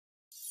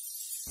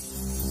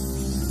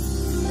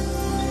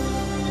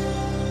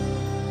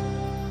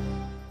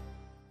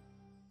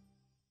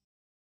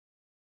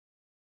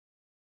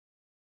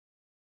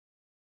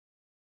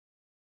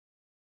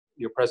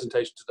your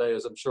presentation today,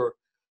 as I'm sure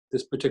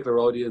this particular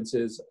audience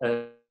is.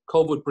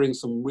 COVID brings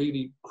some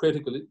really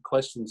critical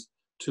questions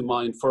to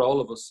mind for all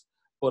of us,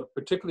 but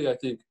particularly I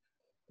think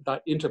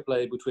that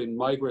interplay between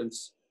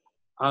migrants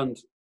and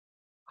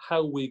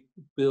how we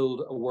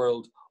build a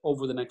world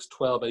over the next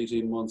 12,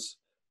 18 months,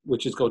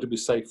 which is going to be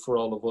safe for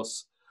all of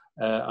us.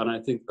 And I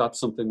think that's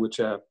something which,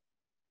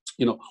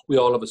 you know, we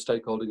all have a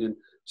stakeholding in.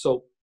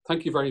 So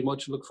thank you very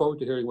much. Look forward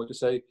to hearing what you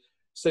say.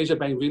 Seja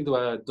bem-vindo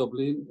a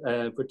Dublin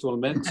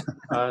virtualmente,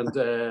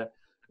 and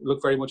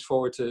look very much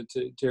forward to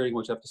hearing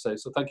what you have to say.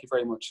 So thank you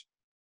very much.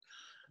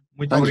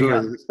 Muito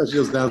obrigado.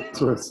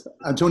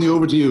 Antonio,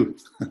 over to you.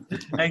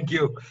 Thank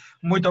you.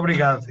 Muito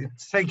obrigado.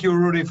 Thank you,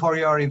 Rudy, for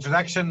your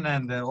introduction,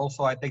 and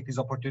also I take this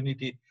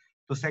opportunity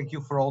to thank you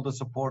for all the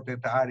support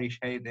that Irish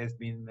Aid has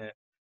been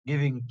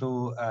giving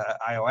to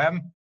IOM,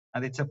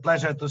 and it's a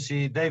pleasure to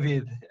see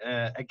David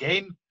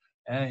again.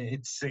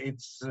 It's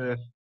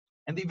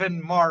and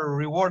even more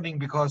rewarding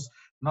because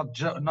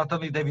not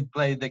only David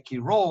played a key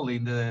role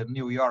in the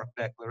New York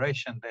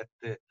Declaration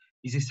that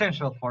is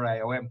essential for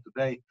IOM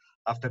today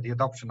after the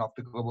adoption of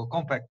the Global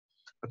Compact,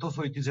 but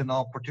also it is an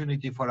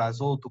opportunity for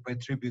us all to pay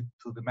tribute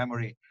to the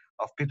memory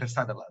of Peter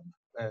Sutherland,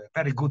 a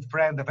very good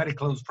friend, a very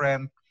close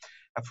friend,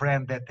 a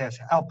friend that has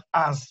helped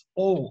us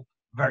all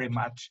very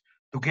much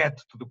to get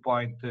to the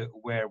point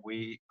where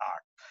we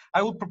are.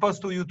 I would propose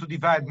to you to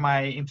divide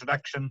my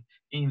introduction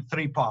in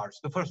three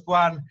parts. The first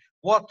one,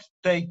 what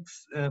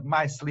takes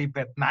my sleep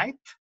at night?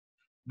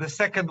 The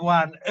second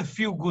one, a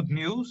few good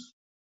news.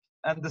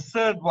 And the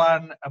third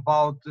one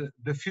about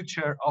the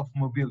future of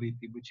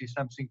mobility, which is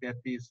something that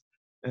is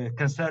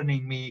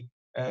concerning me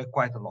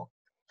quite a lot.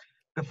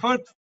 The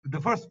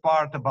first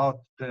part about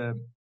the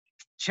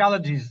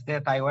challenges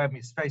that IOM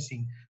is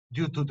facing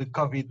due to the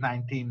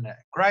COVID-19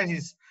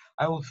 crisis,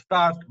 I will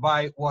start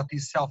by what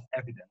is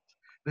self-evident,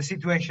 the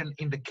situation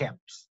in the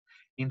camps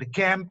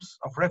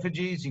of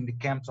refugees, in the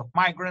camps of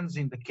migrants,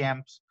 in the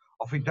camps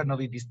of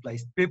internally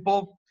displaced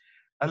people,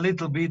 a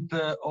little bit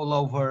all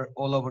over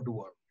the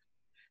world.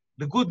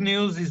 The good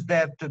news is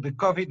that the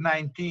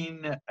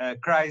COVID-19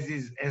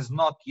 crisis has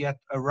not yet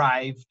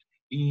arrived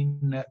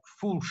in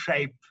full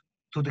shape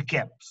to the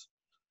camps,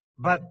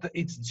 but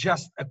it's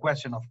just a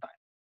question of time.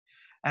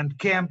 And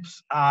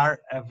camps are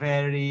a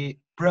very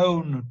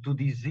prone to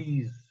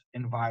disease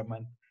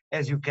environment,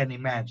 as you can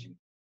imagine.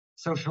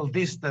 Social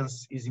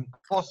distance is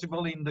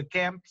impossible in the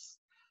camps.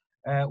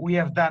 We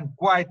have done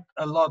quite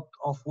a lot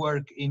of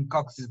work in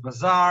Cox's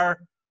Bazar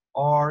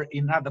or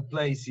in other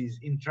places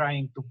in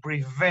trying to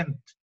prevent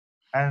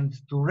and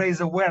to raise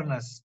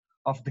awareness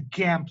of the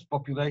camps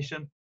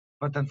population,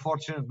 but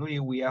unfortunately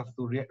we have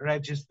to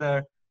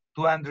register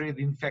 200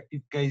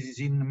 infected cases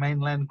in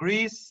mainland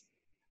Greece.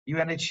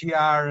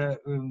 UNHCR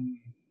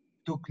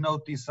took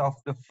notice of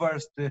the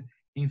first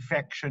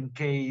infection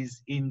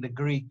case in the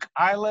Greek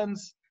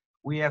islands.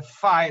 We have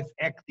 5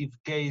 active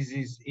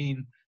cases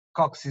in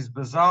Cox's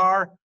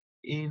Bazar,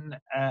 in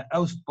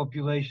host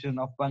population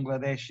of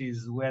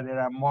Bangladeshis where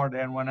there are more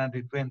than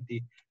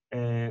 120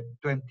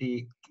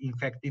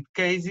 infected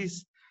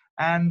cases,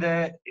 and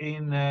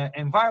in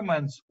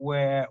environments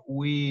where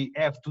we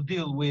have to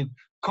deal with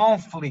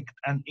conflict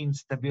and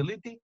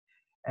instability.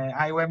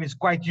 IOM is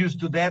quite used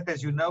to that,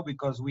 as you know,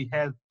 because we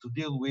had to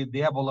deal with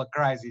the Ebola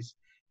crisis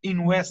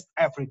in West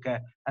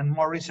Africa and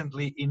more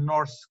recently in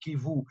North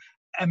Kivu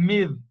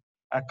amid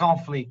a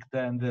conflict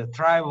and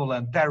tribal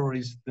and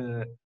terrorist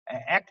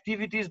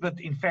activities. But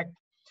in fact,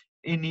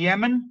 in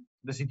Yemen,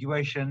 the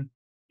situation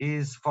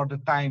is for the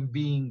time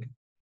being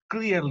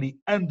clearly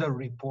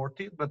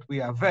underreported, but we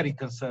are very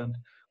concerned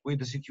with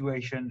the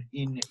situation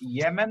in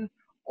Yemen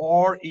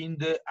or in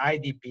the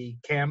IDP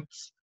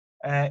camps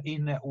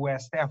in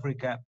West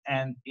Africa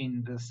and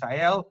in the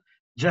Sahel.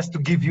 Just to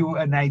give you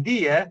an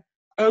idea,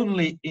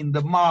 only in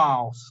the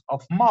month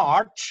of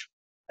March,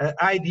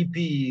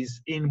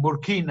 IDPs in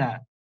Burkina,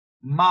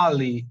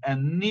 Mali,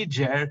 and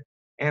Niger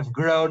have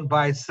grown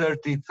by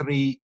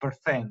 33%.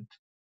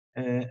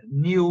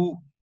 New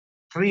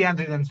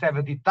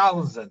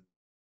 370,000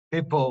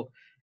 people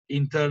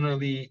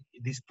internally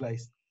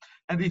displaced.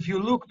 And if you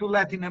look to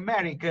Latin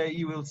America,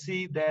 you will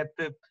see that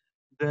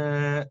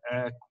the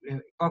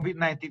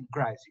COVID-19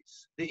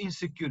 crisis, the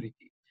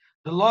insecurity,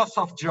 the loss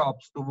of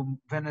jobs to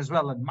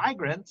Venezuelan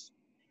migrants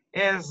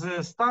has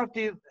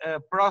started a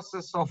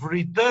process of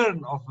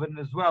return of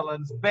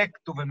Venezuelans back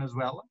to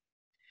Venezuela.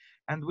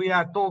 And we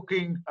are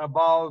talking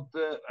about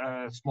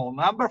a small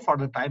number for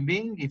the time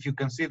being, if you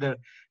consider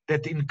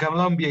that in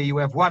Colombia you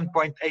have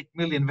 1.8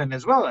 million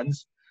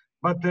Venezuelans,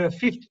 but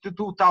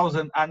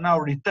 52,000 are now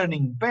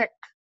returning back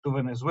to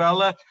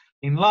Venezuela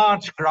in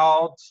large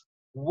crowds,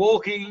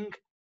 walking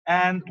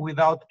and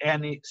without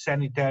any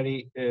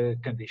sanitary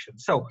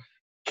conditions. So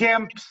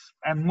camps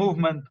and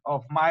movement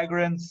of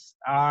migrants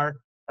are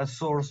a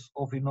source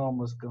of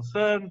enormous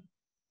concern,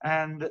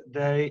 and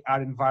they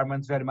are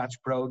environments very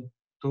much prone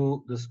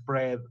to the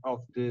spread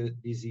of the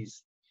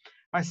disease.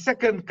 My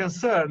second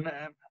concern,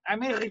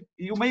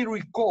 you may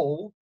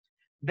recall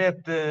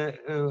that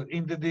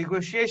in the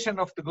negotiation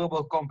of the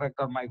Global Compact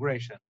on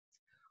Migration,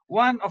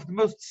 one of the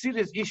most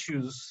serious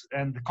issues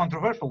and the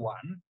controversial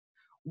one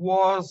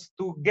was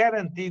to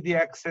guarantee the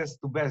access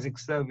to basic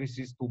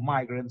services to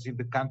migrants in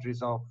the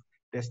countries of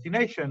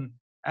destination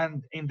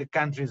and in the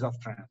countries of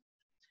transit.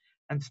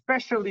 And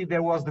especially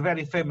there was the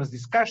very famous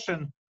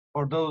discussion,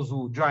 for those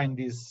who joined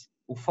this,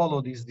 who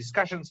follow these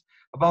discussions,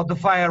 about the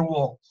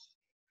firewalls,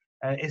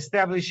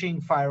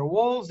 establishing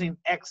firewalls in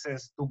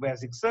access to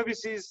basic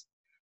services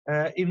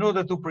in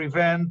order to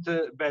prevent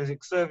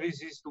basic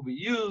services to be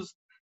used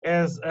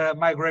as a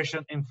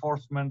migration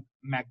enforcement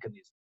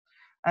mechanism.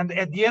 And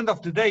at the end of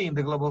the day, in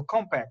the Global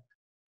Compact,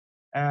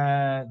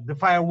 the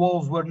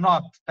firewalls were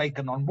not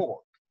taken on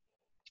board.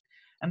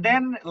 And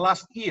then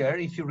last year,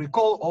 if you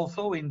recall,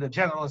 also in the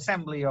General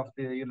Assembly of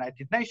the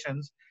United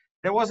Nations,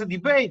 there was a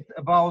debate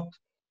about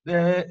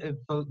the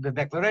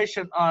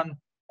declaration on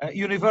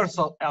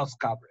universal health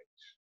coverage.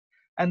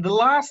 And the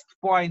last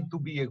point to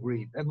be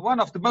agreed, and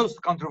one of the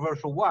most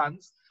controversial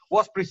ones,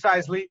 was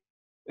precisely,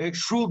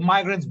 should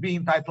migrants be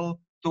entitled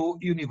to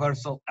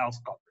universal health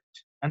coverage?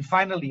 And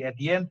finally, at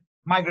the end,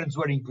 migrants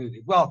were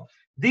included. Well,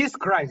 this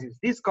crisis,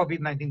 this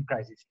COVID-19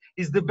 crisis,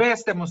 is the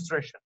best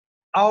demonstration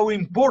how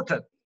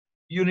important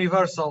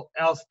universal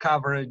health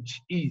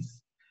coverage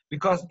is.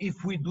 Because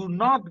if we do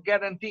not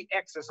guarantee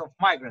access of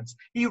migrants,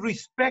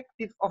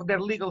 irrespective of their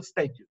legal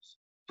status,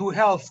 to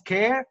health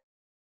care,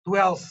 to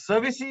health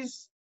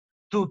services,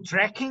 to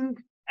tracking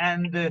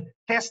and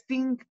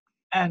testing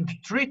and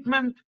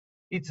treatment,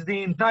 it's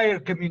the entire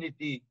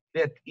community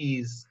that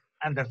is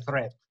under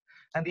threat.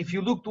 And if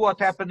you look to what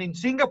happened in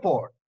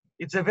Singapore,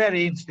 it's a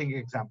very interesting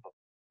example,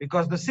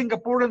 because the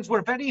Singaporeans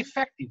were very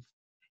effective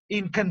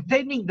in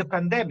containing the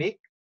pandemic,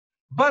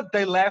 but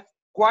they left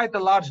quite a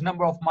large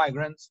number of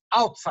migrants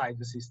outside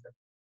the system.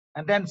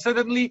 And then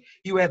suddenly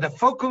you had a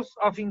focus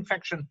of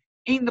infection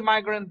in the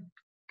migrant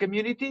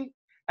community,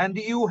 and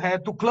you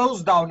had to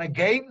close down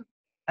again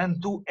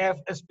and to have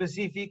a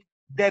specific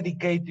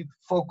dedicated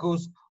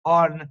focus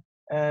on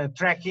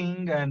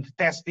tracking and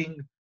testing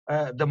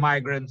the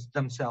migrants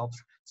themselves.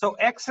 So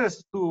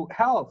access to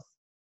health,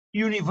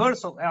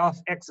 universal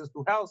health, access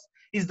to health,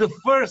 is the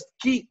first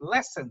key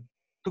lesson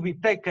to be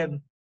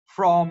taken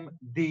from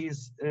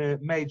this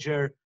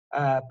major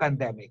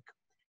pandemic.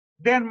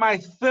 Then my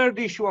third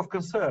issue of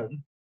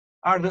concern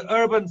are the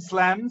urban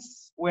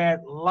slums, where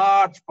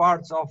large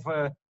parts of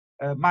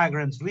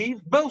migrants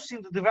live, both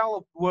in the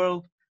developed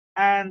world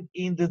and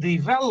in the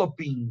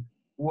developing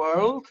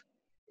world,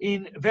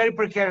 in very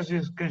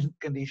precarious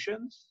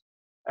conditions,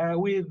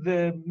 with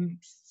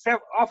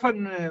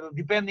often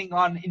depending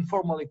on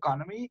informal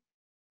economy,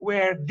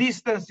 where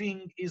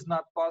distancing is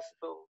not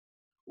possible,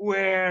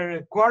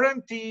 where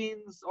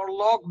quarantines or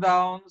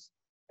lockdowns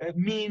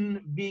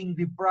mean being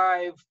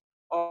deprived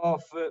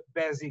of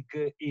basic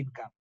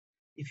income.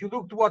 If you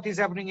look to what is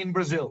happening in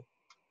Brazil,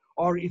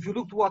 or if you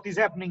look to what is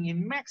happening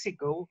in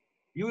Mexico,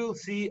 you will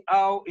see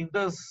how in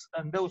those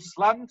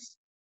slums,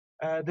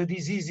 the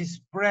disease is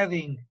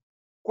spreading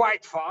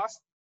quite fast,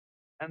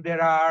 and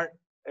there are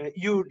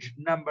huge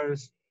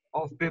numbers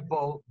of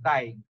people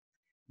dying.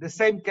 The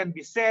same can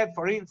be said,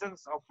 for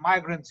instance, of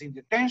migrants in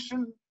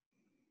detention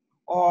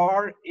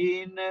or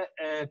in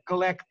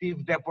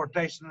collective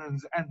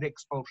deportations and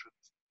expulsions.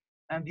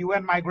 And the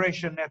UN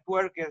Migration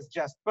Network has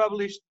just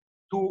published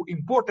two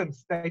important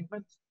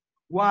statements,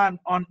 one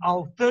on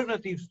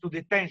alternatives to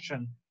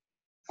detention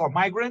for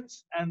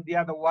migrants, and the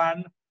other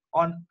one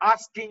on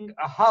asking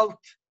a halt,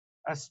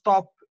 a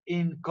stop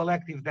in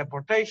collective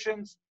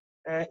deportations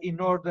in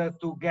order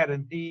to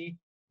guarantee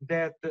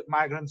that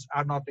migrants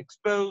are not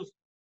exposed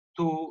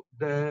to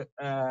the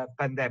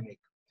pandemic.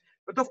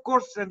 But of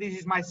course, and this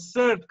is my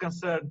third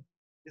concern,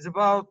 is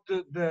about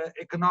the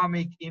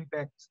economic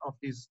impacts of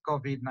this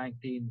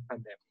COVID-19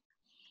 pandemic.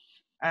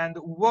 And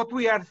what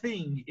we are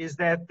seeing is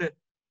that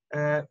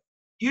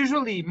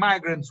usually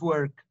migrants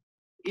work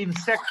in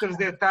sectors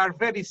that are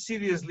very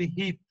seriously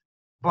hit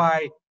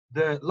by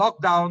the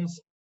lockdowns,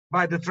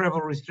 by the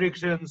travel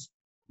restrictions,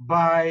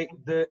 by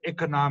the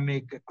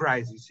economic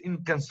crisis,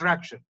 in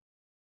construction,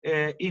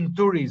 in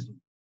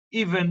tourism,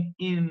 even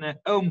in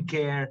home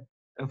care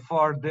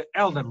for the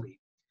elderly.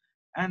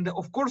 And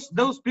of course,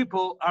 those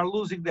people are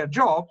losing their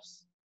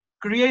jobs,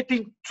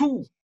 creating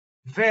two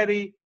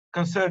very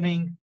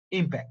concerning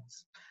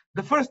impacts.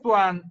 The first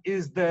one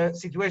is the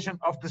situation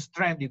of the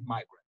stranded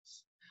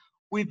migrants.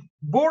 With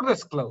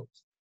borders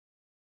closed,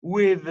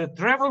 with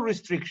travel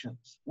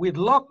restrictions, with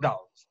lockdowns,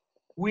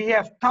 we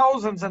have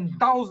thousands and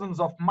thousands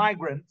of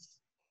migrants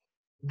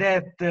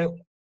that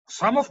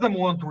some of them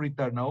want to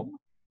return home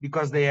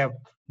because they have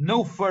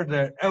no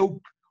further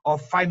hope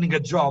of finding a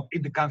job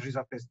in the countries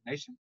of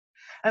destination.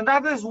 And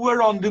others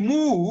were on the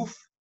move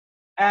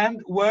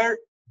and were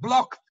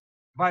blocked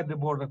by the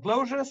border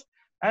closures.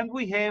 And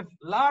we have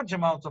large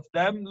amounts of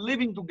them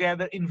living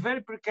together in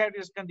very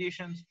precarious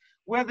conditions,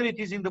 whether it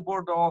is in the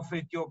border of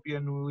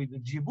Ethiopia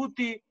with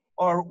Djibouti,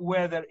 or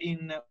whether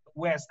in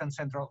West and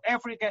Central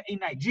Africa, in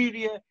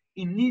Nigeria,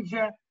 in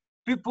Niger,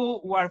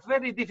 people who are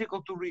very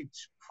difficult to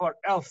reach for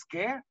health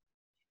care,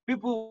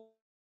 people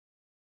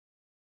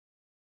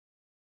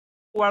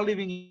who are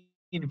living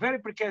in very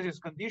precarious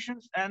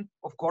conditions, and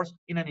of course,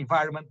 in an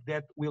environment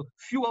that will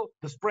fuel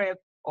the spread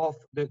of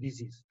the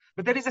disease.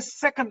 But there is a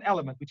second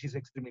element which is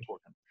extremely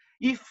important.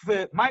 If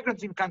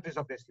migrants in countries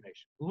of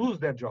destination lose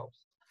their jobs,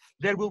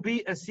 there will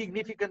be a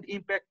significant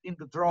impact in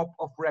the drop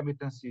of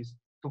remittances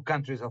to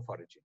countries of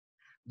origin.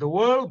 The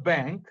World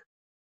Bank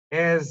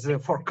has a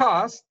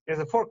forecast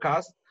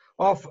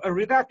of a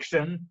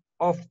reduction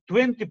of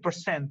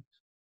 20%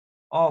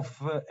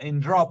 in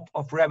drop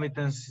of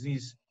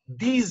remittances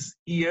this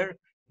year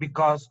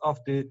because of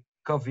the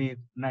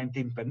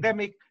COVID-19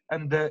 pandemic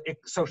and the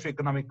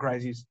socio-economic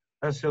crisis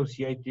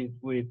associated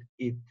with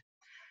it.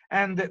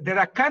 And there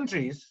are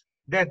countries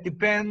that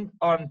depend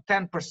on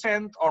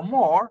 10% or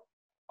more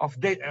of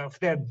their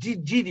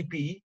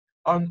GDP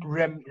on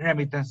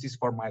remittances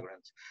for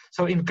migrants.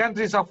 So in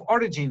countries of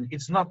origin,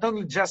 it's not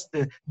only just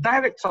the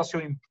direct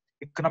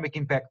socio-economic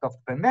impact of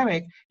the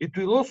pandemic, it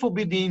will also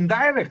be the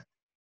indirect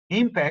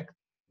impact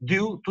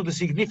due to the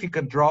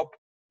significant drop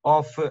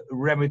of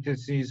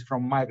remittances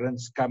from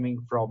migrants coming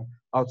from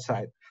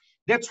outside.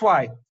 That's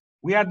why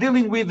we are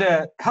dealing with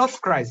a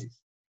health crisis,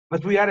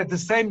 but we are at the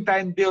same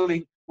time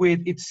dealing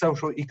with its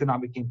social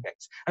economic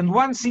impacts. And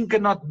one thing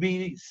cannot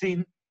be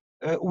seen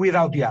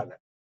without the other.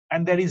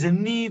 And there is a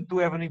need to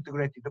have an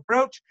integrated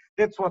approach.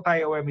 That's what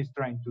IOM is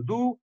trying to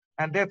do.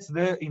 And that's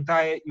the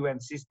entire UN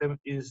system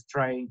is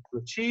trying to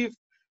achieve,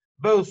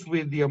 both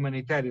with the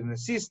humanitarian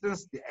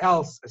assistance, the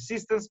health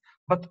assistance,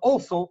 but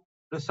also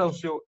the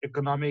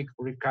socio-economic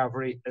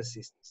recovery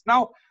assistance.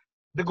 Now,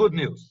 the good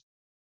news.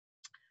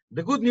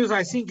 The good news,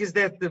 I think, is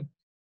that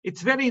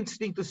it's very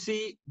interesting to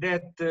see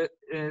that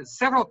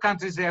several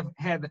countries have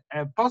had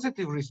a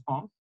positive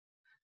response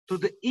to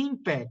the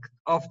impact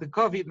of the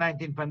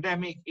COVID-19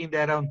 pandemic in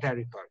their own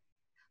territory.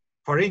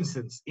 For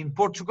instance, in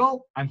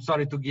Portugal, I'm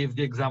sorry to give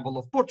the example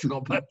of Portugal,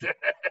 but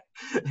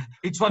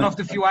it's one of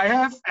the few I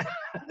have.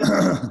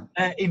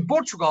 In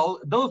Portugal,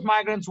 those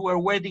migrants were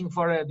waiting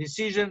for a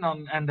decision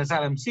and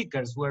asylum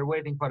seekers were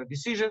waiting for a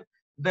decision.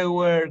 They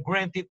were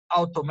granted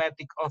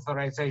automatic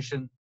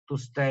authorization to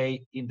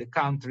stay in the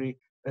country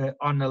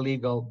on a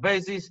legal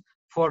basis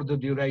for the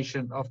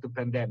duration of the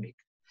pandemic.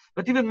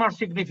 But even more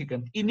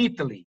significant, in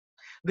Italy,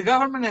 the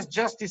government has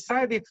just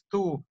decided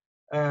to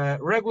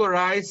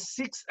regularize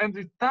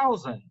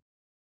 600,000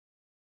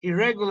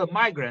 irregular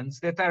migrants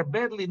that are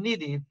badly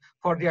needed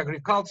for the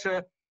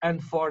agriculture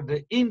and for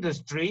the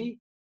industry,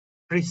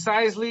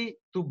 precisely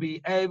to be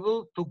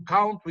able to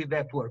count with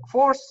that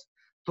workforce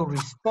to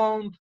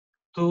respond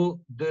to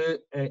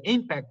the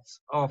impacts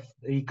of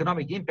the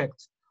economic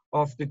impacts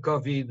of the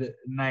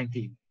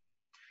COVID-19.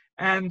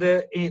 And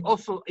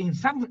also in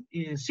some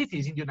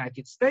cities in the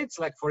United States,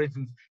 like for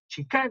instance,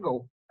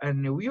 Chicago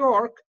and New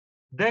York,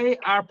 they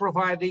are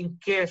providing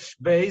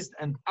cash-based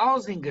and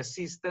housing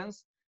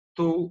assistance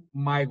to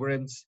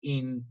migrants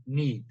in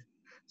need.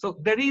 So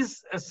there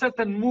is a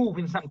certain move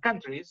in some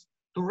countries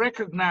to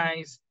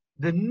recognize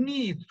the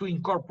need to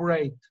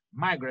incorporate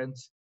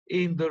migrants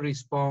in the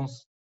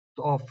response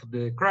of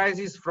the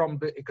crisis from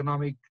the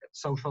economic,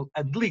 social,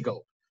 and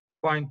legal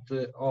point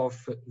of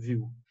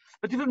view.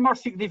 But even more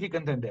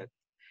significant than that,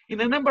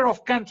 in a number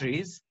of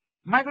countries,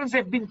 migrants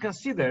have been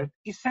considered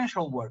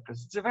essential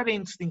workers. It's a very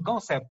interesting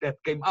concept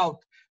that came out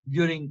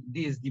during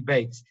these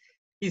debates,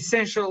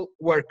 essential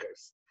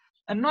workers.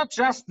 And not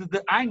just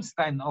the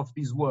Einstein of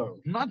this world,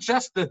 not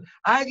just the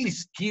highly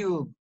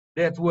skilled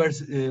that were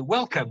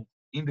welcomed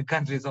in the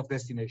countries of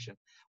destination.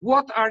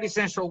 What are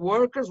essential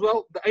workers?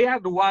 Well, they are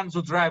the ones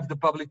who drive the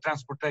public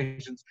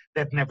transportations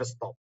that never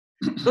stop.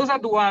 Those are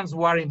the ones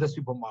who are in the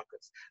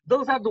supermarkets.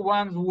 Those are the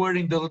ones who were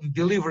in the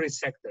delivery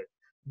sector.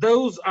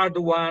 Those are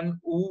the ones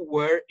who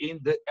were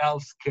in the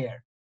health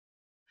care.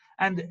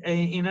 And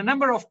in a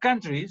number of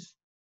countries,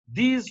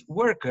 these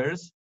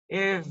workers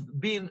have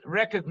been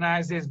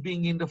recognized as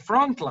being in the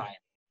front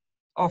line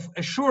of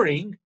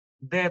assuring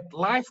that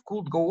life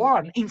could go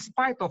on in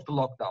spite of the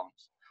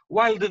lockdowns.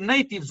 While the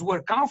natives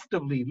were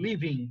comfortably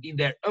living in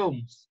their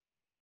homes,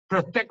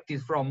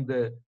 protected from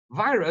the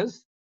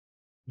virus,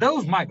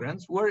 those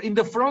migrants were in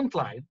the front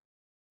line,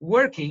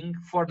 working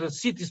for the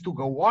cities to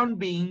go on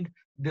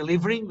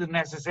delivering the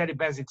necessary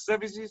basic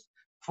services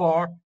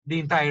for the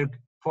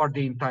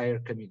entire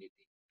community.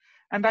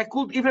 And I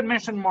could even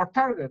mention more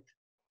target,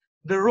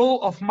 the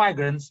role of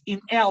migrants in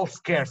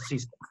healthcare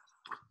systems,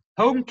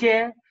 home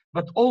care,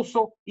 but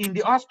also in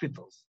the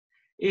hospitals.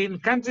 In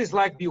countries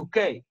like the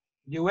UK,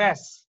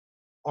 US,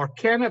 or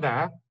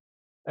Canada,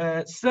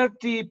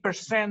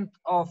 30%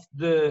 of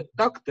the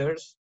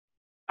doctors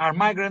are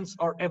migrants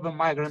or have a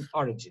migrant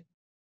origin.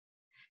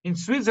 In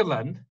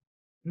Switzerland,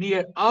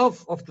 near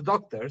half of the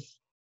doctors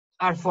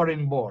are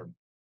foreign-born.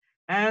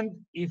 And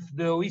if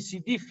the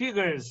OECD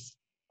figures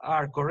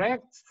are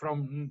correct,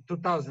 from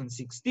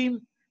 2016,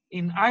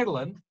 in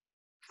Ireland,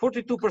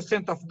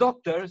 42% of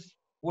doctors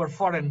were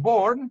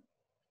foreign-born,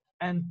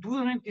 and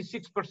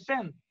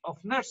 26% of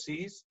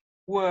nurses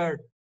were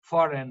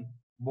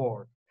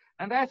foreign-born.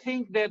 And I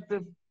think that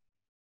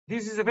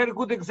this is a very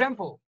good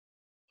example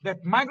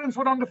that migrants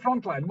were on the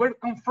front line, were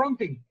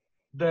confronting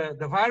the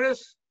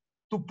virus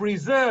to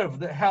preserve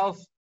the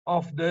health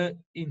of the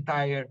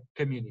entire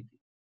community.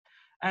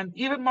 And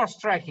even more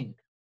striking,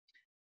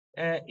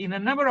 in a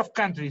number of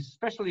countries,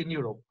 especially in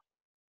Europe,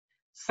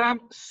 some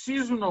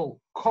seasonal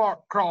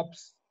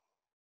crops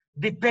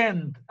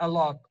depend a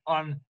lot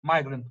on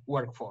migrant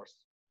workforce.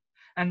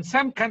 And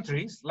some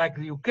countries, like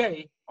the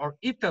UK or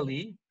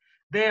Italy,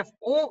 they have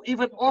all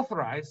even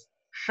authorized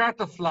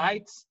charter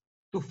flights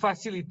to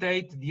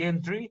facilitate the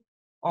entry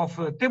of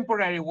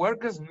temporary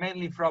workers,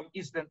 mainly from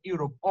Eastern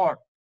Europe or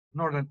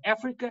Northern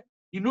Africa,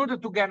 in order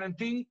to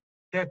guarantee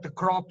that the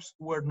crops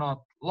were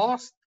not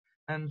lost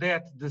and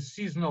that the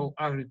seasonal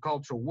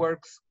agricultural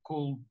works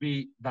could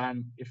be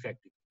done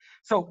effectively.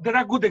 So there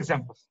are good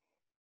examples.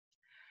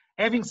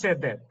 Having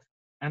said that,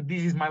 and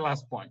this is my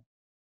last point,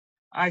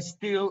 I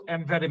still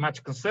am very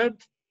much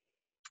concerned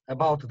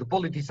about the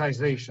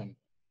politicization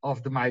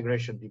of the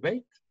migration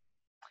debate,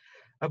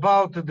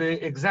 about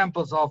the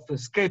examples of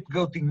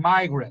scapegoating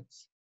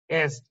migrants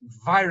as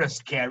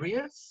virus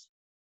carriers,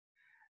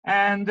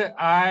 and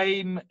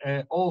I'm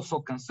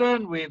also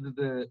concerned with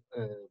the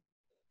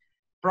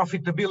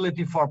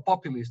profitability for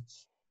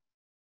populists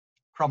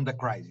from the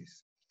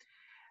crisis.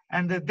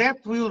 And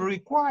that will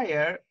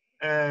require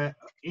a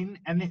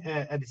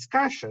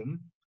discussion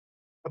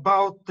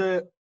about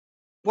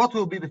what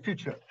will be the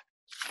future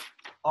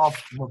of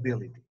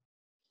mobility.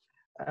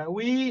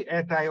 We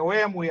at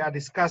IOM, we are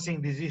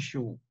discussing this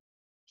issue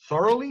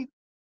thoroughly,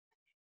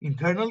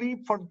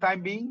 internally for the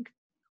time being.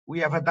 We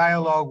have a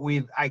dialogue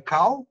with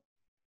ICAO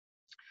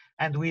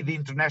and with the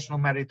International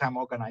Maritime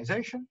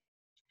Organization,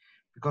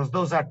 because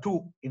those are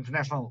two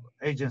international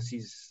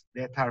agencies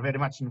that are very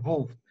much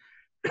involved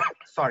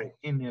sorry,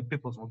 in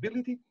people's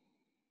mobility.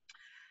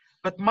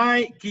 But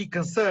my key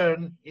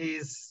concern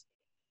is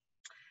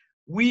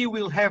we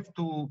will have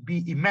to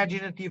be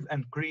imaginative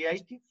and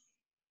creative,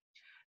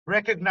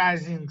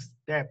 recognizing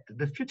that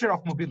the future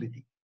of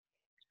mobility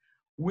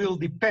will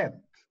depend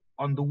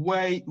on the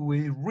way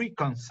we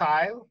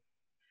reconcile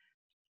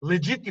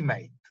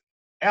legitimate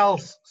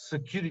health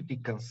security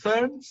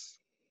concerns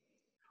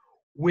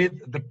with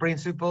the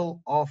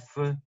principle of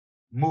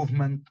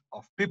movement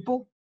of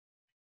people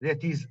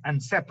that is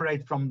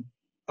unseparate from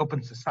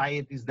open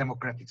societies,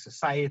 democratic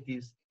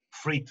societies,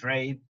 free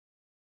trade,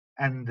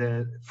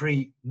 and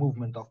free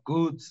movement of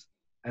goods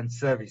and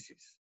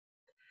services.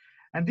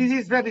 And this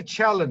is very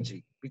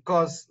challenging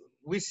because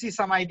we see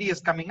some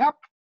ideas coming up,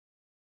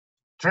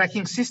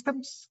 tracking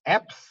systems,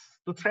 apps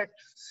to track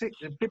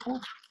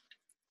people.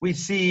 We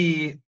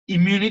see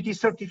immunity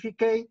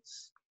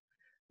certificates.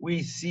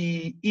 We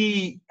see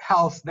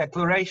e-health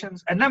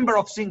declarations, a number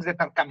of things that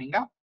are coming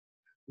up.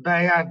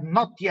 They are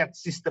not yet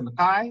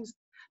systematized,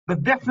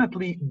 but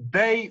definitely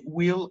they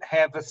will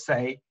have a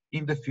say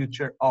in the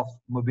future of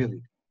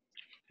mobility.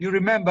 You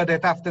remember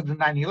that after the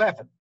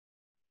 9/11,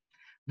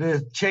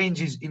 the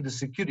changes in the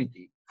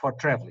security for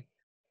traveling,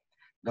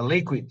 the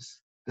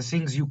liquids, the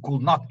things you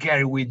could not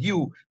carry with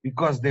you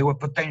because they were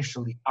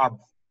potentially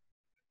harmful.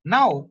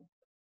 Now,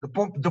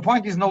 the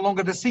point is no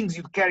longer the things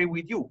you carry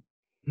with you.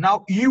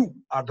 Now you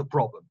are the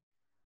problem.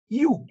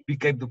 You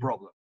became the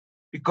problem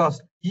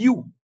because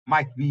you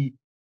might be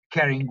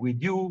carrying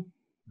with you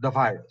the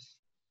virus.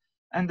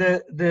 And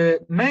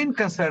the main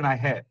concern I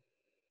have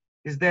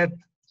is that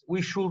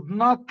we should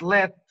not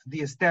let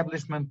the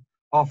establishment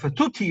of a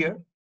two-tier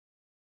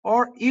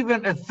or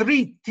even a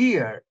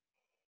three-tier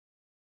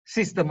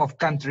system of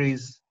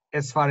countries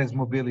as far as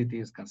mobility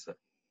is concerned.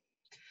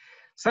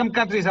 Some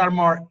countries are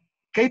more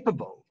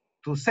capable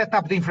to set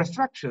up the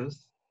infrastructures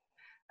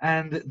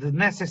and the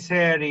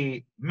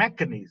necessary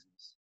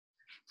mechanisms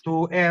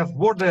to have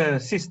border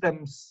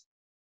systems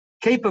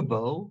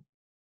capable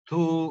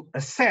to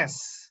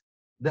assess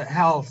the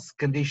health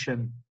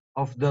condition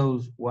of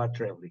those who are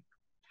traveling.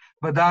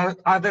 But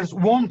others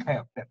won't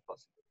have that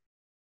possibility.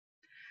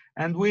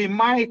 And we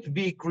might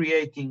be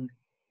creating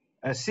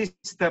a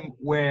system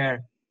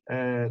where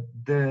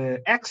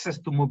the access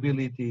to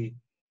mobility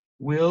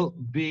will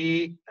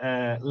be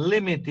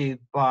limited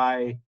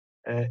by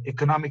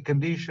economic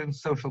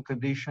conditions, social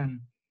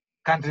condition,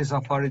 countries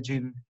of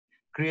origin,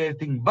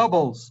 creating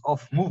bubbles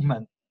of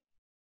movement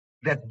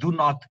that do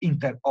not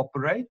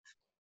interoperate.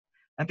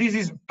 And this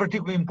is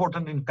particularly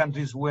important in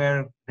countries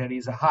where there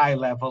is a high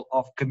level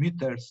of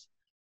commuters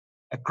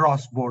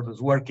across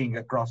borders, working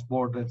across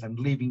borders and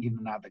living in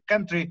another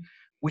country,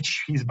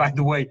 which is, by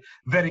the way,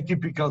 very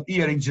typical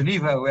here in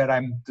Geneva, where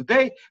I'm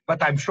today,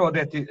 but I'm sure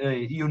that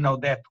you know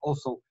that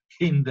also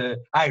in the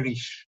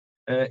Irish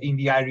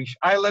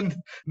island,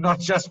 not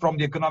just from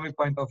the economic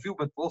point of view,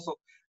 but also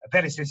a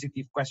very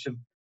sensitive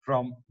question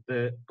from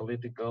the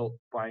political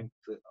point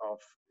of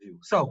view.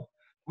 So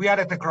we are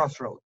at a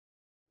crossroad.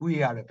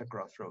 We are at a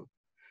crossroad.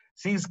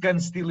 Things can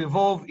still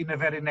evolve in a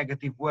very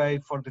negative way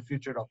for the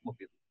future of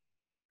mobility.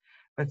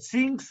 But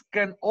things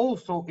can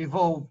also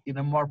evolve in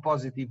a more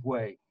positive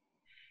way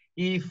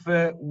if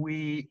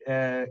we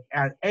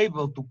are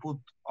able to put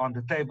on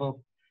the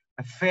table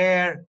a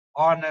fair,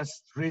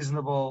 honest,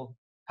 reasonable,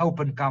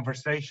 open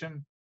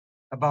conversation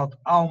about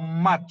how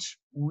much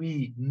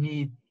we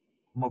need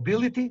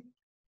mobility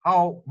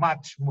how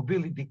much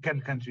mobility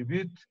can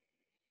contribute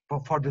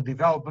for the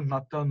development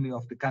not only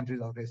of the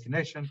countries of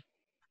destination,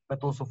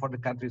 but also for the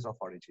countries of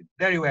origin.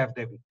 There you have,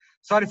 David.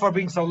 Sorry for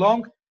being so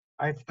long.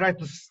 I've tried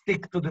to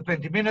stick to the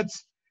 20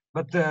 minutes,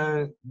 but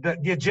the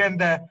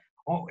agenda,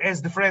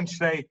 as the French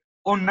say,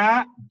 on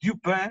a du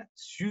pain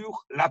sur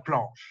la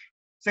planche.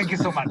 Thank you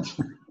so much.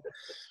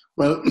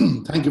 Well,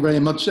 thank you very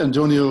much,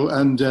 Antonio.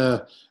 And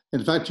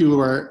in fact, you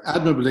were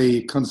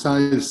admirably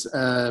concise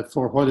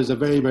for what is a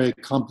very, very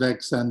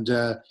complex and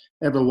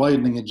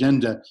ever-widening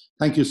agenda.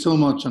 Thank you so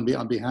much on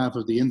behalf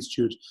of the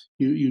Institute.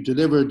 You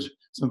delivered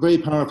some very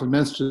powerful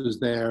messages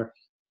there,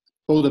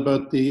 both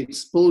about the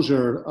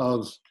exposure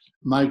of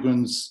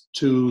migrants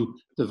to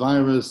the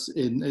virus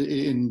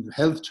in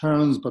health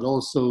terms, but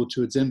also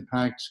to its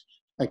impact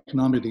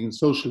economically and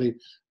socially.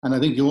 And I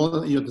think you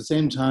at the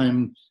same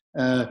time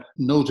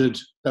noted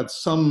that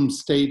some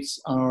states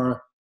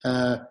are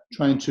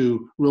trying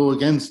to row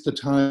against the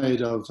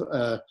tide of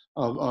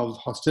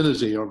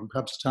hostility, or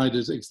perhaps tide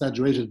is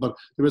exaggerated, but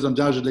there is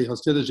undoubtedly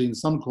hostility in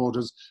some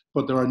quarters,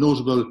 but there are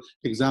notable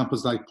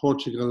examples like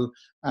Portugal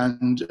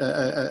and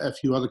a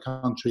few other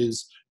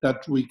countries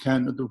which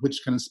can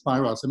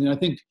inspire us. I mean, I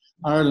think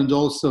Ireland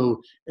also,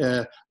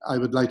 I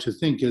would like to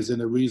think, is in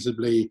a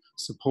reasonably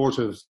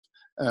supportive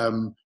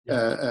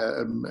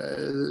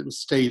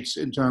state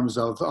in terms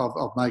of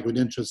migrant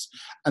interests.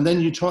 And then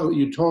you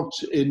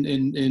talked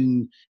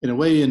in a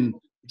way in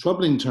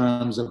troubling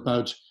terms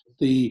about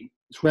the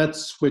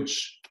threats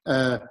which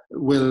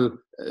will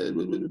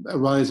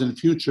arise in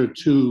future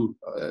to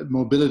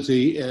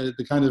mobility,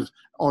 the kind of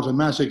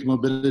automatic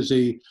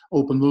mobility,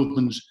 open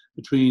movement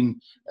between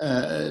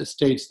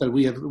states that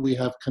we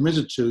have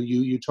committed to.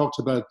 You talked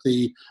about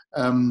the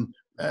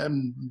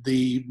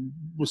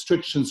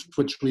restrictions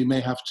which we may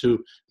have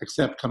to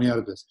accept coming out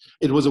of this.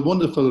 It was a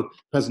wonderful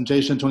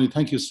presentation, Tony.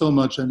 Thank you so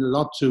much, and a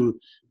lot to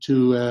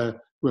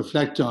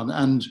reflect on.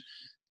 And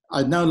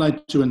I'd now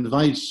like to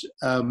invite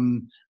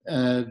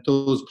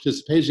those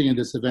participating in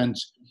this event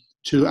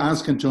to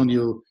ask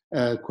Antonio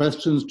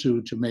questions,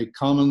 to make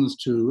comments,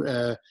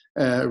 to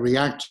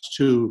react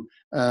to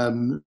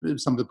some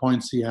of the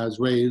points he has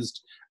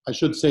raised. I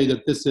should say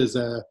that this is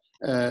a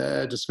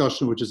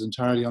discussion which is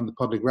entirely on the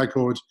public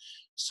record.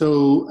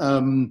 So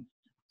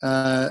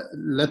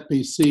let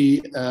me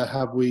see,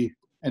 have we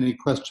any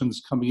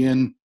questions coming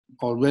in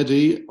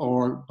already?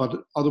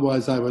 But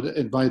otherwise I would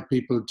invite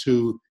people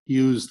to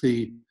use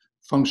the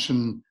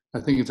function, I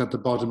think it's at the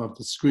bottom of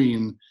the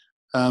screen.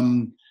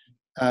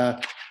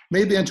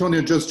 Maybe,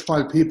 Antonio, just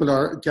while people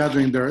are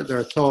gathering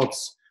their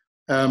thoughts,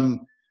 I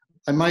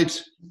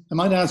might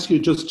ask you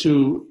just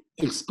to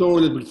explore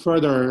a little bit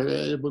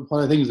further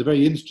what I think is a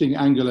very interesting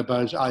angle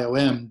about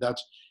IOM, that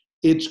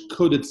it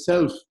could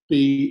itself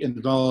be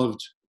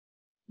involved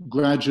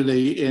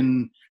gradually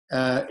in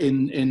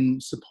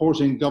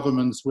supporting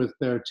governments with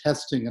their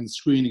testing and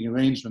screening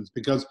arrangements,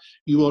 because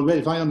you already,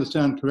 if I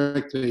understand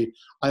correctly,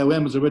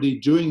 IOM is already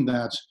doing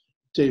that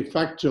de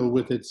facto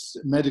with its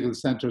medical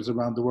centers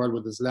around the world,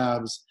 with its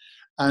labs.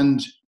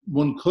 And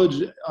one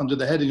could, under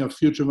the heading of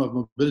future of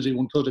mobility,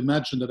 one could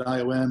imagine that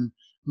IOM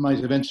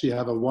might eventually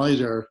have a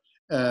wider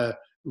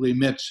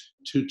remit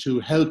to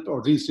help, or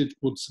at least it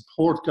would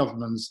support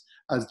governments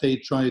as they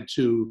try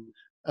to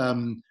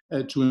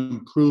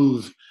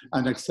improve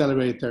and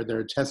accelerate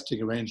their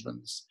testing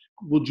arrangements.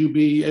 Would you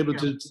be able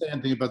to say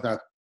anything about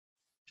that?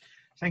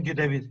 Thank you,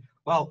 David.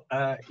 Well,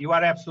 you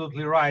are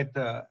absolutely right.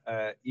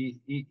 I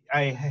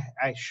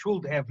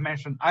should have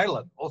mentioned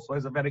Ireland also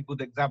as a very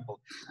good example,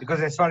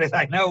 because as far as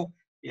I know,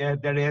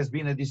 there has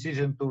been a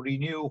decision to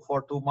renew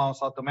for 2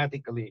 months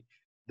automatically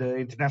the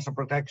international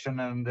protection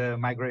and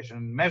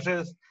migration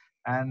measures,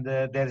 and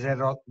there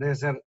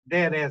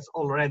has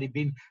already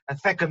been a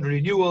second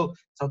renewal.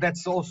 So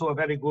that's also a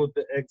very good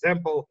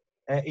example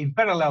in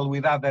parallel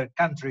with other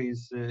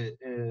countries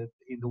in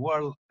the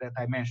world that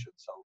I mentioned.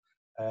 So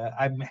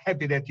I'm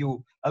happy that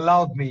you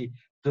allowed me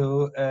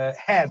to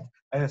add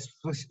a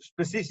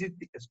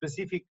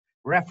specific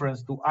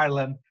reference to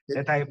Ireland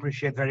that I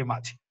appreciate very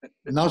much.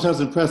 Not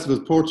as impressive as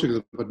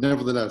Portugal, but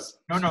nevertheless.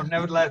 No,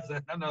 nevertheless,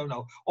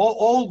 no.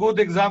 All good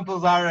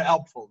examples are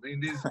helpful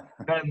in this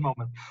current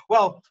moment.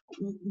 Well,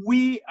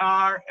 we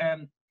are,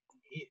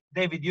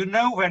 David, you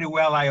know very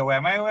well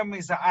IOM. IOM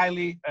is a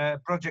highly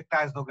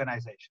projectized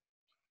organization.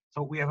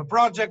 So we have a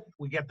project,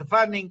 we get the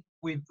funding,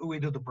 we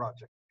do the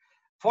project.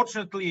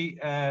 Fortunately,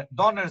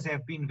 donors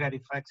have been very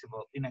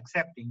flexible in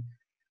accepting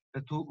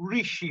to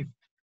reshift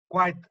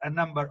quite a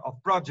number of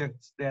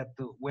projects that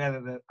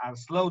whether are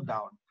slowed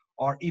down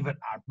or even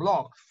are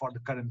blocked for the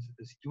current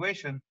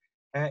situation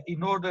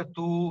in order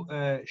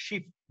to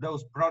shift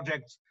those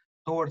projects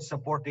towards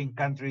supporting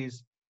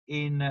countries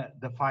in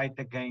the fight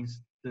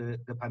against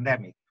the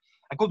pandemic.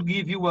 I could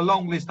give you a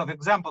long list of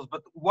examples,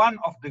 but one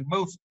of the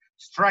most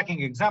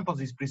striking examples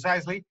is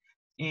precisely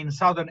in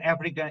Southern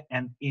Africa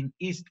and in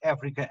East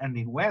Africa and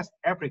in West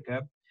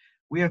Africa.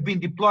 We have been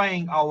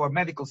deploying our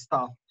medical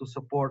staff to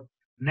support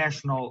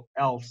national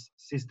health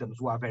systems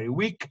who are very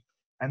weak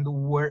and who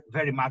were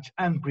very much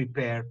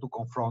unprepared to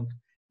confront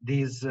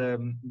this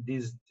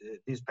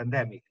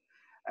pandemic.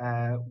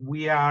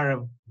 We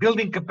are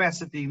building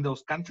capacity in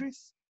those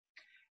countries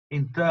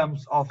in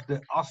terms of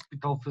the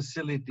hospital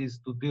facilities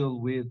to deal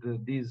with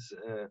this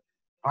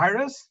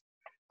virus,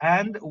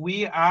 and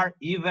we are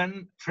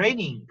even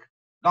training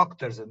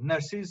doctors and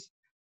nurses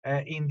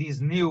in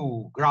this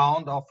new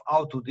ground of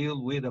how to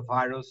deal with a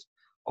virus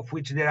of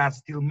which there are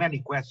still many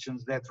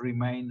questions that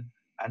remain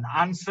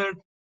unanswered.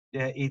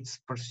 It's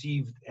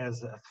perceived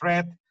as a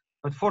threat,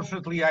 but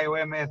fortunately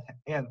IOM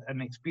had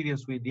an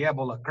experience with the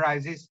Ebola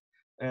crisis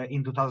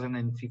in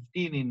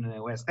 2015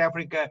 in West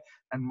Africa,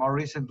 and more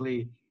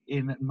recently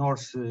in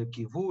North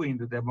Kivu in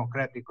the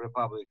Democratic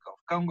Republic of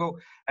Congo,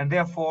 and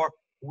therefore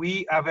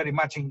we are very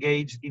much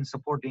engaged in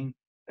supporting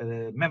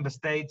member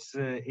states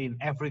in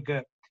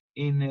Africa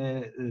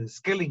in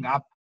scaling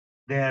up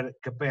their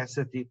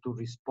capacity to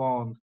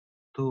respond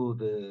to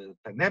the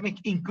pandemic,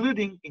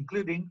 including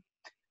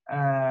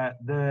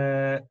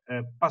the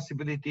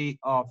possibility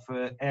of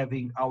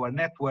having our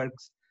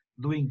networks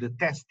doing the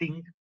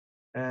testing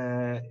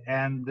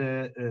and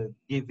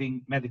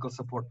giving medical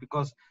support.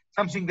 Because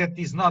something that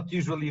is not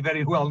usually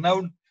very well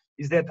known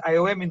is that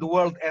IOM in the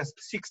world has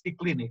 60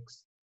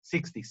 clinics,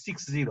 60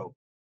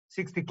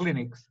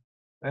 clinics.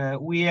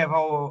 We have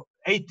our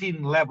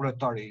 18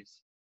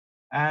 laboratories,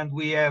 and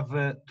we have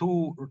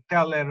 2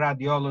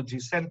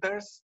 teleradiology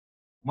centers,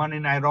 one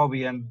in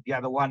Nairobi and the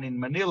other one in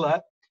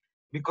Manila,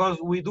 because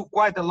we do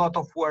quite a lot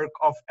of work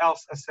of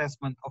health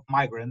assessment of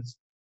migrants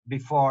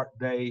before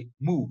they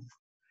move.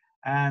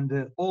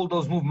 And all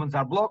those movements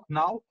are blocked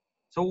now.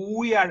 So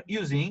we are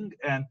using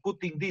and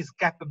putting this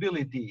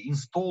capability,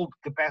 installed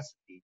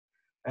capacity,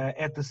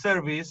 at the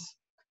service,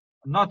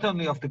 not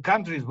only of the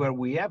countries where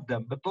we have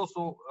them, but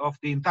also of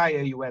the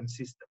entire UN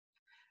system,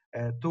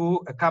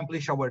 to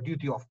accomplish our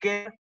duty of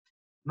care,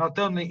 not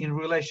only in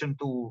relation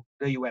to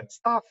the UN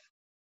staff,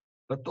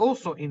 but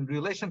also in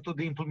relation to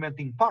the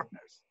implementing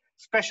partners,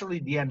 especially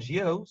the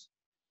NGOs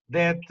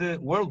that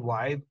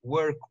worldwide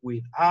work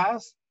with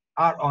us,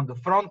 are on the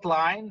front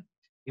line,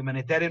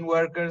 humanitarian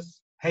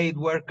workers, aid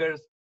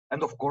workers,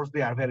 and of course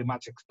they are very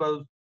much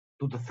exposed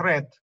to the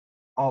threat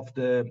of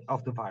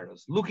the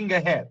virus. Looking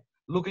ahead,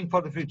 looking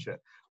for the future,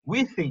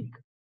 we think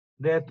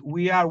that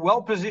we are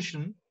well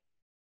positioned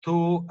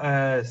to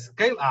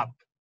scale up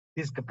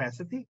this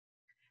capacity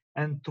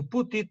and to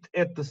put it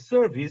at the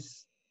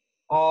service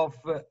of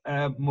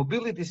a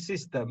mobility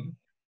system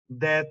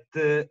that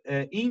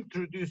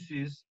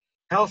introduces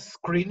health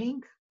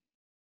screening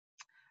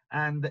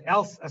and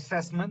health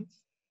assessment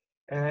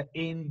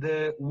in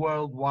the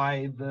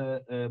worldwide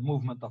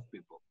movement of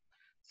people.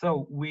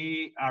 So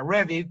we are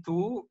ready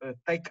to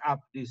take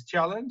up this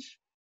challenge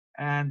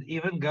and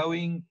even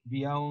going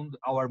beyond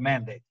our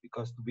mandate,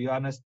 because to be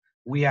honest,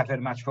 we are very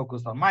much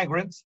focused on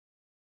migrants,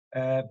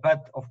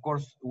 but of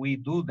course we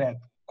do that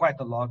quite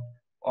a lot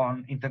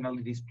on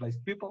internally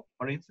displaced people,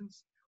 for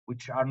instance,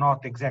 which are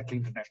not exactly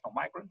international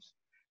migrants,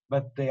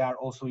 but they are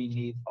also in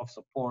need of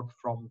support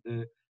from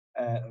the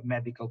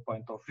medical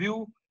point of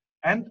view.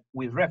 And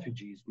with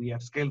refugees, we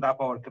have scaled up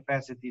our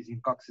capacities in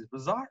Cox's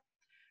Bazar.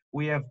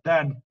 We have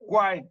done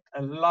quite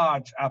a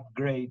large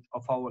upgrade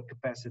of our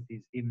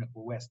capacities in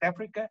West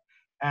Africa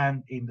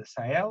and in the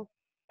Sahel,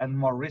 and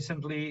more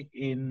recently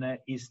in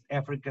East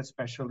Africa,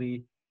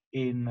 especially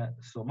in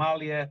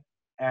Somalia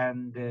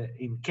and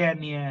in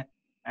Kenya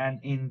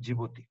and in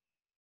Djibouti.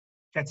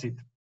 That's it.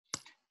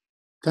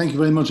 Thank you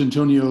very much,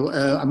 Antonio.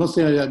 I must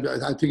say,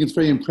 I think it's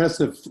very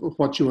impressive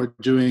what you are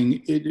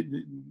doing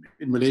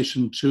in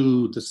relation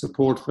to the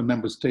support for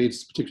member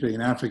states, particularly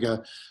in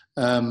Africa,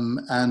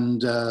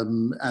 and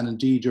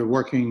indeed you're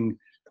working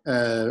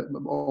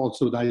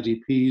also with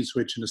IDPs,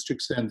 which in a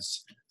strict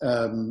sense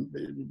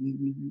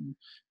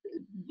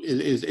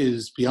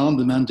is beyond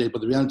the mandate, but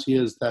the reality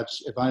is that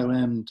if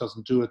IOM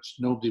doesn't do it,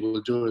 nobody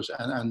will do it,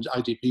 and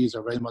IDPs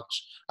are very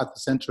much at the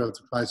center of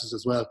the crisis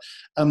as well.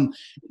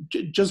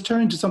 Just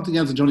turning to something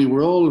else, Antonio,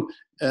 we're all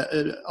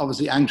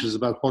obviously anxious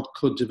about what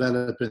could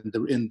develop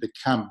in the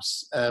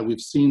camps. We've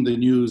seen the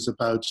news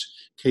about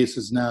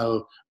cases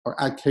now, or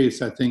a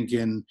case I think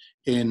in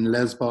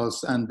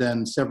Lesbos, and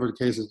then several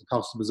cases in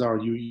Cox's Bazar.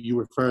 You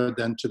referred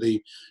then to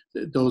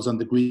those on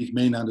the Greek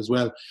mainland as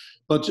well.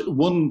 But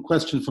one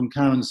question from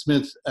Karen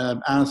Smith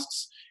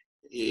asks,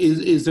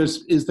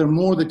 is there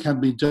more that can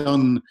be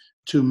done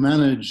to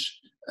manage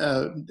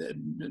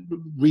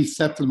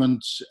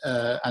resettlement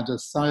and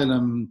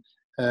asylum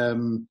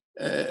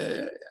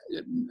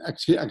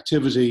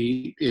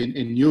activity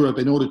in Europe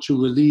in order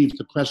to relieve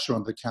the pressure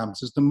on the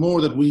camps? Is there more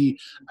that we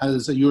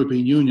as a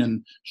European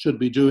Union should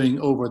be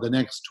doing over the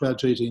next 12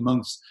 to 18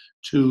 months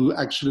to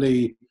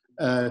actually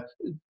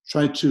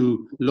try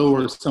to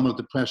lower some of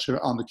the pressure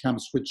on the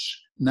camps,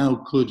 which now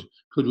could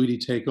really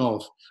take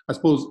off? I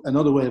suppose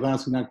another way of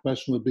asking that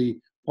question would be,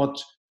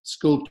 what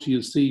scope do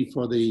you see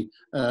for the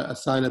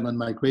Asylum and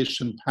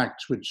Migration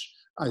Pact, which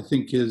I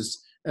think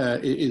is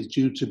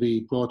due to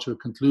be brought to a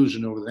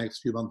conclusion over the next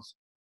few months?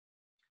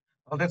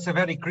 Well, that's a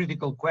very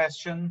critical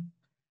question.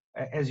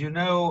 As you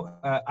know,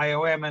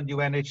 IOM and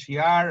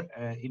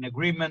UNHCR in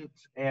agreement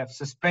have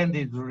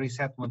suspended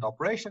resettlement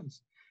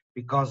operations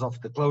because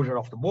of the closure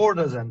of the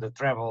borders and the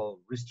travel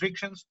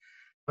restrictions.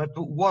 But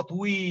what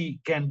we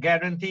can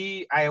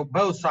guarantee,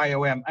 both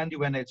IOM and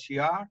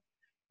UNHCR,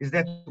 is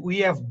that we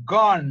have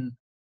gone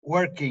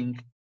working,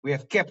 we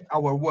have kept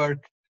our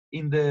work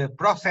in the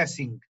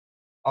processing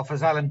of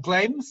asylum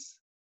claims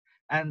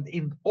and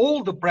in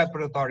all the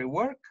preparatory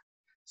work,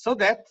 so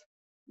that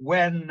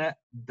when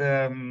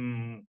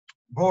the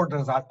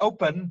borders are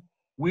open,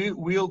 we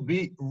will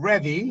be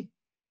ready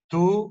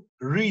to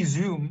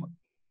resume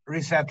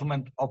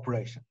resettlement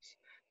operations.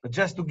 But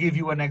just to give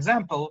you an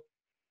example,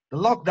 the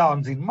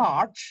lockdowns in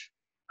March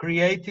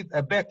created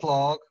a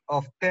backlog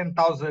of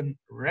 10,000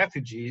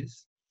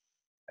 refugees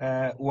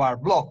who are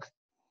blocked,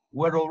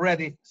 were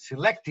already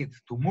selected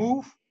to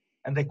move,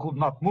 and they could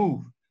not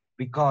move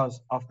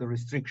because of the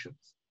restrictions.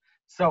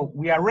 So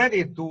we are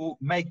ready to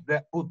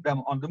put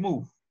them on the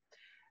move.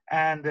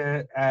 And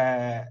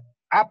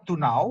up to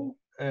now,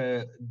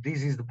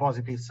 this is the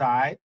positive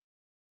side,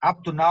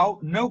 up to now,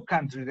 no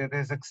country that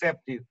has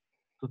accepted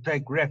to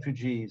take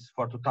refugees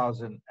for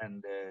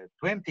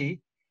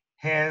 2020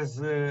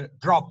 has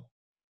dropped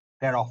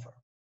their offer.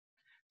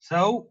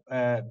 So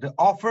the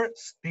offer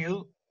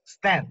still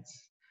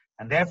stands.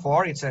 And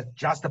therefore, it's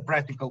just a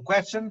practical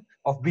question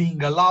of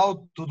being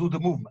allowed to do the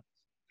movement.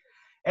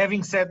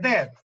 Having said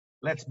that,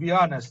 let's be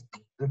honest,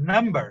 the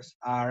numbers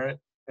are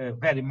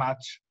very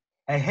much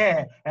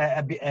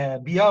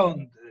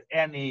beyond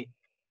any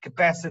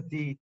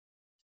capacity.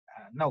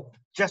 No,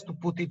 just to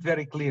put it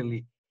very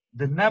clearly,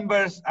 the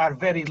numbers are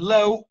very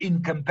low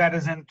in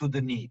comparison to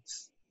the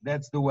needs.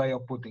 That's the way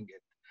of putting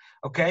it.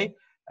 Okay,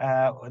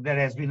 there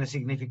has been a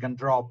significant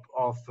drop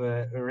of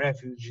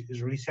refugee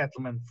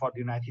resettlement for the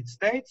United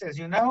States, as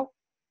you know.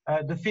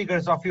 The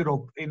figures of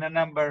Europe in a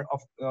number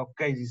of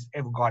cases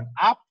have gone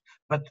up,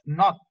 but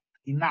not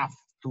enough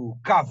to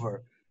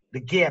cover the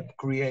gap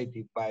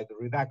created by the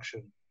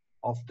reduction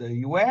of the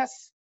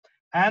US.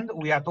 And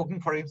we are talking,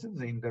 for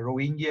instance, in the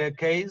Rohingya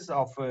case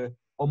of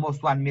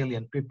almost 1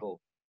 million people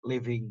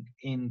living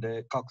in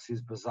the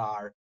Cox's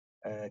Bazar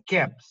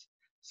camps.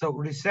 So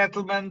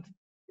resettlement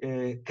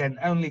can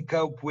only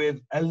cope with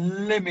a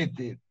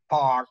limited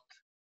part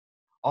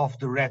of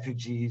the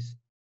refugees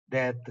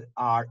that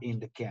are in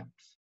the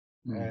camps,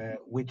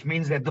 which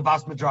means that the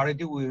vast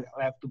majority will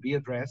have to be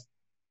addressed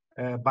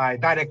by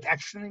direct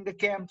action in the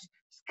camps,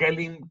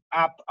 scaling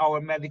up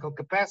our medical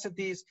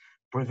capacities,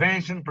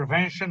 prevention,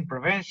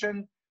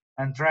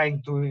 and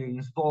trying to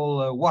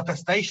install water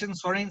stations,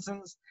 for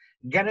instance,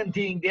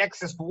 guaranteeing the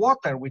access to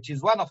water, which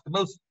is one of the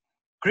most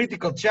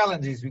critical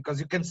challenges, because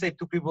you can say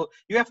to people,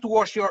 you have to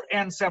wash your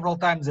hands several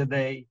times a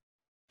day.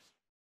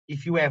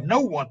 If you have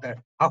no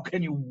water, how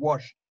can you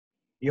wash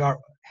your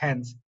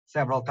hands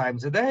several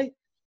times a day?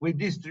 We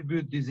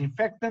distribute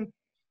disinfectant,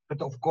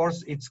 but of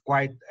course it's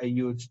quite a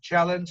huge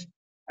challenge.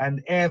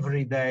 And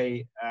every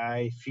day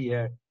I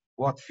fear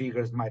what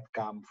figures might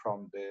come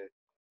from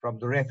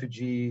the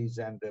refugees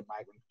and the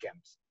migrant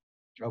camps.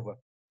 Over.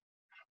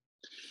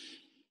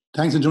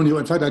 Thanks, Antonio.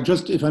 In fact,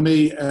 if I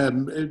may,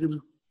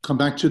 come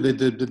back to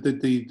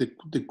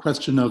the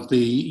question of the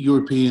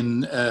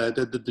European,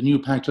 the new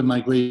pact on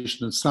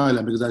migration and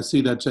asylum, because I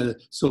see that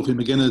Sophie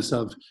McGuinness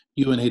of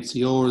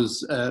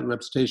UNHCR's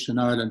representation in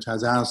Ireland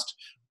has asked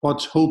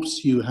what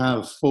hopes you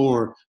have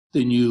for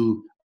the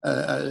new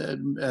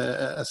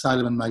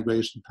asylum and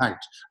migration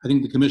pact. I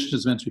think the Commission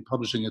is meant to be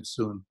publishing it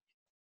soon.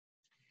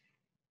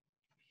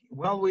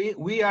 Well,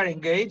 we are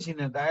engaged in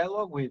a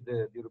dialogue with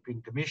the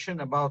European Commission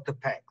about the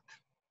pact.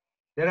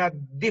 There are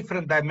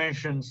different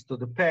dimensions to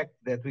the pact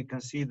that we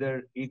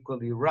consider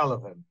equally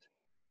relevant.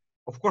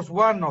 Of course,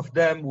 one of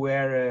them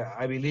where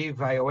I believe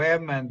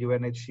IOM and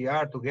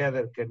UNHCR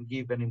together can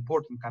give an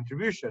important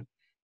contribution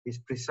is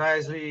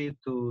precisely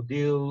to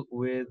deal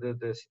with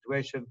the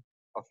situation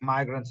of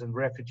migrants and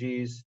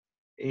refugees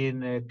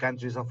in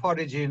countries of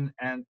origin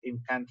and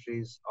in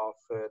countries of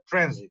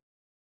transit,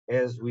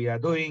 as we are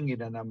doing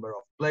in a number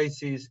of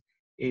places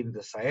in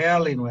the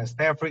Sahel, in West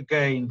Africa,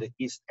 in the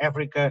East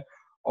Africa,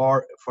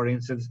 or for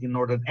instance in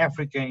Northern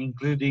Africa,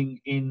 including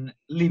in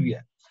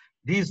Libya.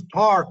 This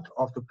part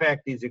of the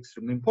pact is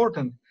extremely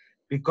important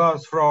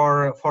because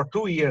for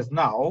 2 years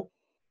now,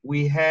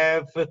 we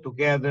have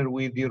together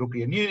with the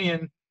European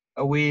Union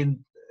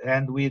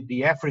and with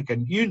the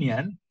African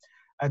Union,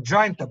 a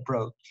joint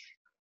approach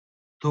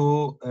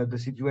to the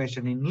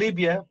situation in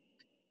Libya.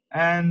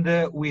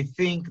 And we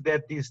think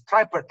that this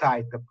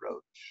tripartite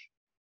approach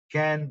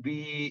can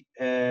be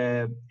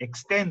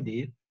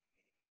extended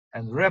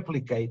and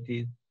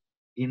replicated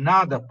in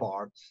other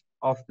parts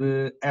of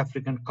the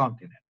African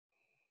continent.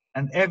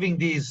 And having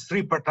these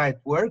tripartite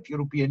work,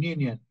 European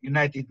Union,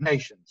 United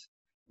Nations,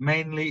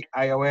 mainly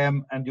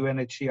IOM and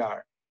UNHCR,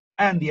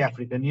 and the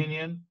African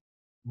Union,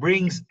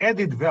 brings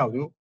added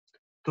value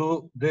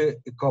to the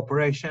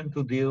cooperation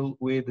to deal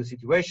with the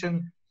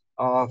situation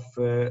of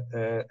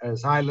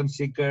asylum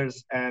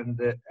seekers and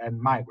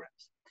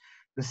migrants.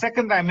 The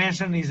second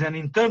dimension is an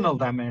internal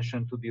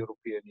dimension to the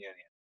European Union.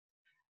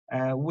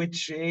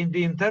 which in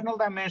the internal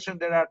dimension,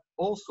 there are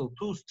also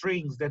two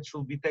strings that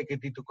should be taken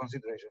into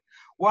consideration.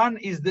 One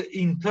is the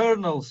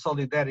internal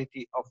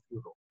solidarity of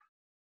Europe.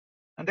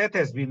 And that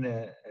has been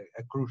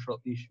a crucial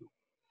issue.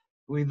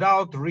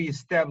 Without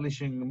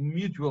re-establishing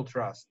mutual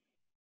trust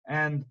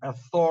and a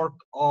sort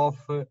of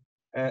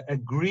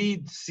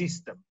agreed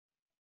system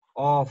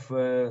of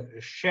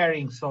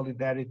sharing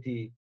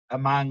solidarity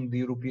among the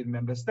European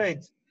member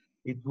states,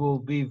 it will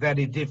be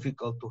very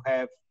difficult to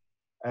have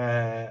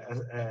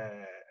a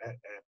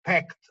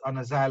pact on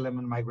asylum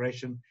and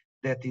migration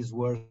that is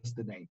worth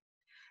the name.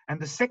 And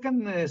the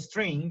second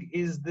string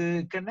is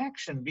the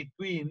connection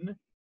between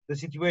the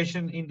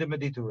situation in the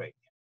Mediterranean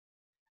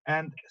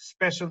and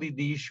especially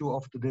the issue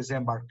of the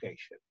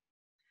disembarkation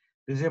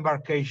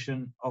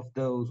of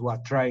those who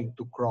are trying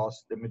to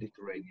cross the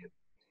Mediterranean.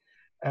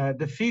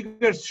 The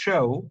figures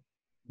show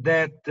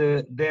that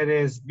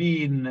there has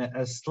been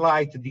a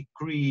slight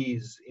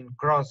decrease in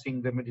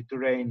crossing the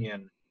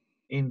Mediterranean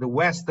in the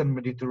Western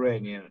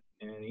Mediterranean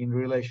in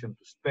relation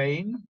to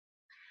Spain.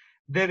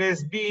 There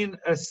has been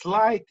a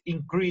slight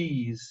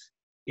increase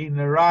in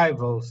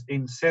arrivals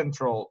in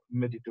Central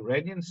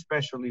Mediterranean,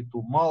 especially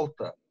to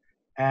Malta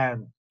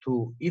and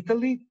to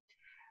Italy.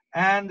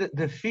 And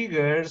the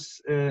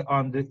figures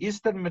on the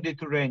Eastern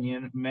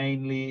Mediterranean,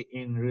 mainly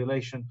in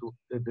relation to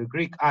the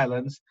Greek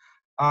islands,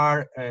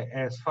 are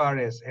as far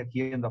as at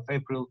the end of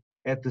April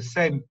at the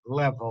same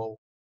level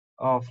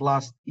of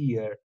last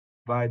year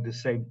by the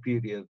same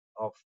period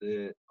of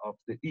the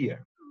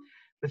year.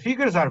 The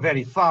figures are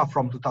very far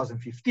from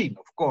 2015,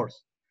 of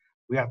course.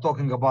 We are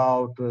talking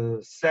about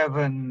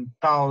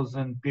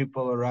 7,000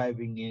 people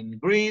arriving in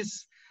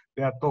Greece.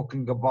 We are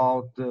talking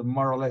about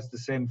more or less the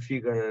same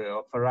figure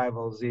of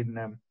arrivals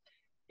in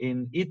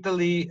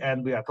Italy,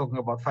 and we are talking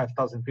about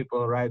 5,000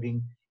 people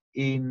arriving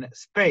in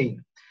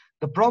Spain.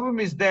 The problem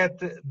is that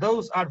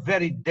those are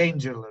very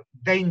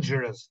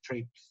dangerous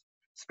trips,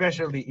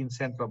 especially in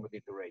Central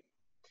Mediterranean.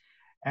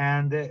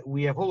 And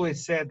we have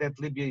always said that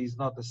Libya is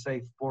not a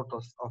safe port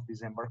of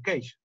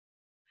disembarkation.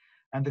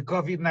 And the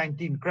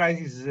COVID-19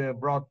 crisis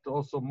brought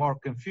also more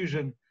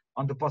confusion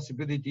on the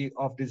possibility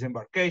of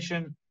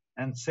disembarkation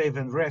and save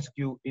and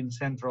rescue in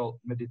Central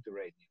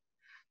Mediterranean.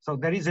 So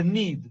there is a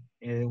need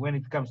when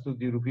it comes to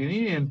the European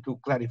Union to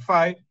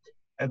clarify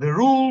the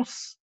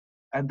rules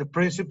and the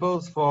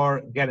principles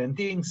for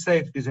guaranteeing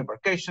safe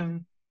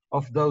disembarkation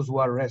of those who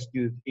are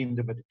rescued in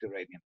the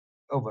Mediterranean.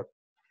 Over.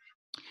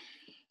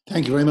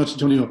 Thank you very much,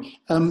 Antonio.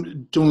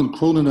 Donald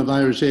Cronin of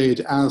Irish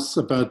Aid asks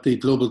about the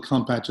Global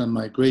Compact on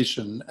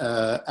Migration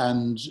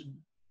and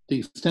the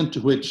extent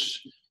to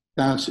which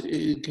that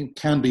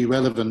can be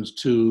relevant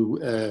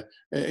to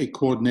a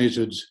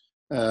coordinated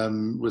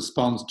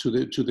response to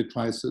the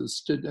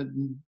crisis.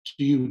 Do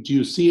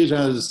you see it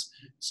as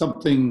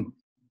something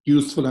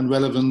useful and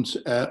relevant,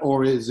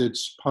 or is it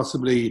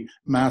possibly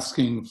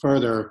masking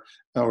further,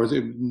 or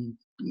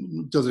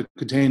does it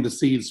contain the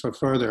seeds for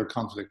further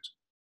conflict?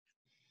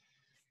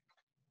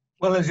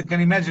 Well, as you can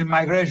imagine,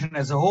 migration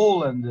as a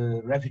whole and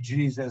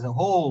refugees as a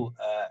whole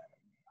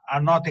are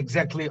not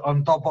exactly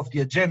on top of the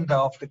agenda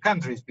of the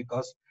countries,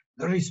 because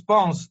the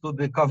response to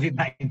the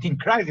COVID-19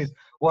 crisis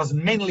was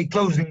mainly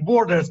closing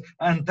borders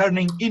and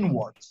turning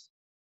inwards.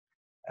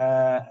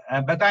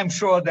 But I'm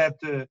sure that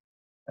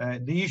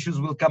the issues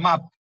will come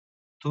up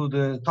to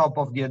the top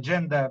of the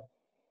agenda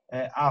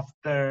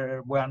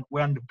after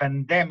when the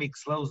pandemic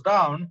slows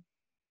down,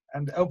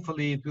 and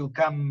hopefully it will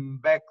come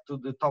back to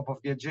the top of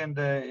the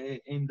agenda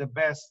in the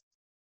best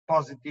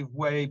positive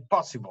way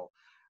possible.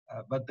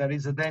 But there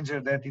is a danger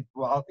that it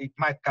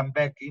might come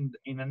back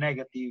in a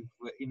negative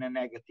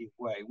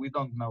way. We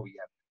don't know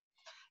yet.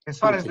 As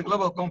far as the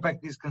Global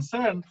Compact is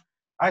concerned,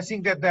 I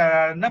think that there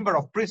are a number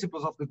of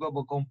principles of the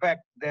Global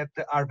Compact that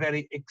are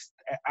very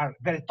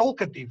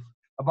talkative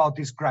about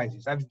this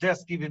crisis. I've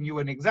just given you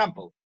an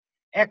example: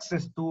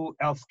 access to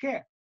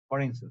healthcare,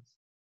 for instance.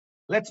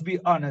 Let's be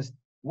honest.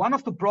 One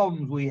of the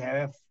problems we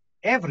have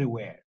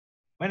everywhere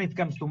when it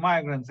comes to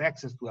migrants'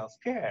 access to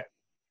healthcare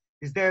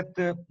is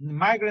that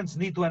migrants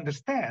need to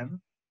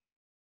understand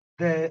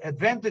the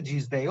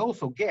advantages they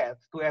also get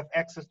to have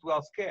access to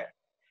healthcare.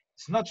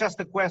 It's not just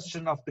a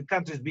question of the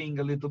countries being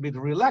a little bit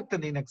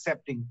reluctant in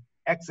accepting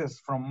access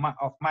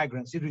of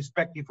migrants,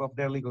 irrespective of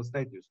their legal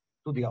status,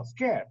 to the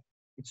healthcare.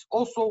 It's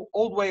also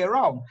all the way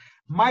around.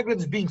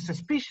 Migrants being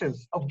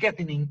suspicious of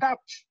getting in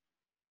touch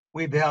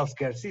with the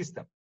healthcare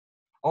system,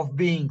 of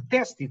being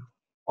tested,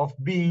 of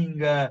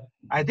being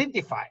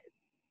identified,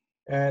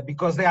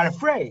 because they are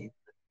afraid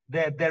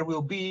that there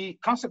will be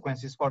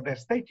consequences for their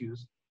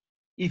status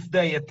if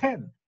they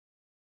attend.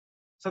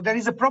 So there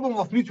is a problem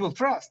of mutual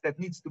trust that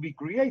needs to be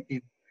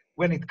created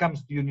when it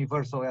comes to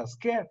universal health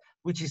care,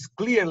 which is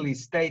clearly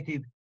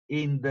stated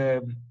in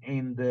the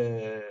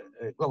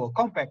Global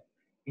Compact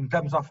in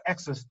terms of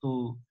access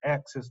to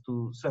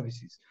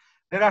services.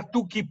 There are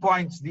two key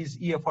points this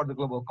year for the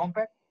Global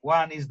Compact.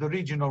 One is the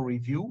regional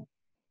review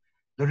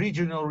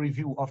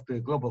of the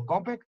Global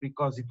Compact,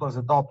 because it was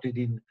adopted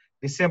in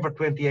December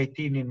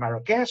 2018 in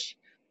Marrakesh,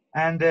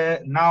 And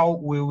now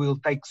we will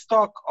take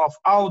stock of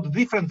how the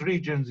different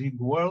regions in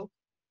the world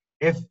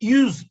have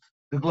used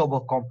the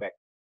Global Compact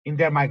in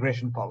their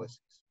migration policies.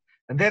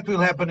 And that will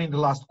happen in the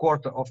last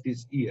quarter of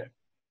this year.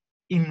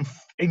 In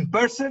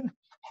person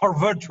or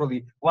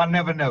virtually, one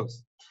never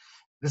knows.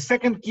 The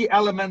second key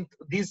element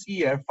this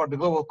year for the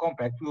Global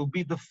Compact will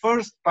be the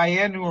first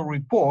biannual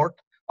report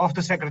of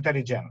the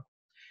Secretary General.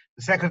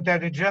 The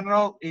Secretary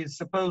General is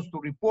supposed to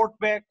report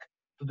back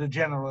to the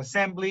General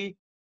Assembly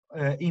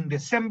in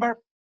December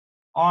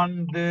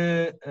on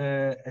the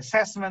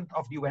assessment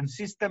of the UN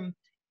system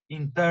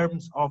in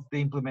terms of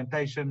the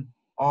implementation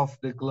of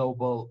the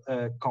Global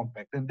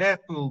Compact. And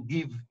that will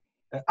give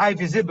high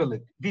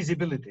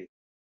visibility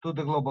to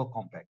the Global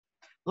Compact.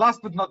 Last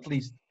but not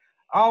least,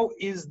 how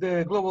is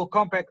the Global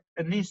Compact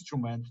an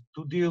instrument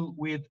to deal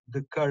with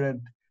the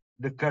current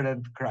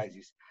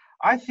crisis?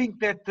 I think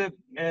that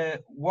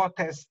what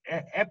has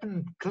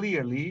happened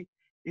clearly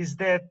is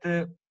that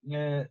the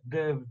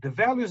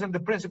values and the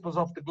principles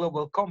of the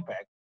Global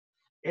Compact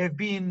have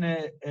been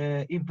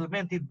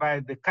implemented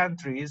by the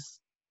countries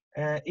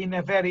in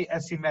a very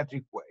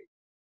asymmetric way.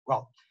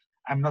 Well,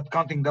 I'm not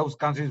counting those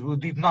countries who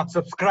did not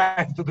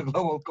subscribe to the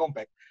Global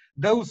Compact.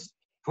 Those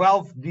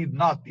 12 did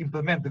not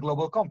implement the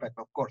Global Compact,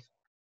 of course.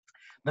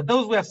 But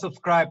those who have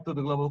subscribed to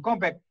the Global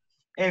Compact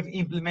have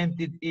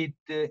implemented it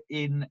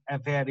in a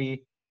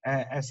very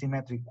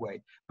asymmetric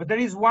way. But there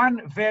is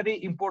one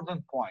very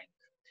important point,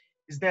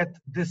 is that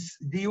the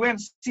UN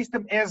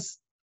system has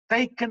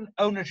taken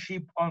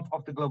ownership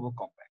of the Global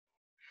Compact.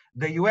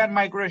 The UN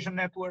Migration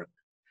Network,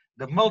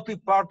 the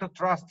multi-partner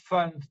trust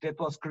fund that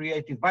was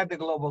created by the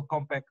Global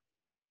Compact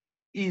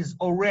is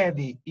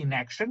already in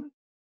action.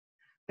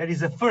 There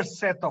is a first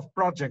set of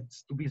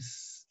projects to be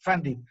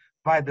funded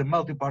by the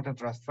multi-partner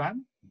trust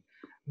fund.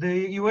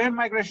 The UN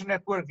Migration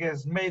Network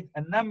has made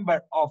a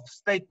number of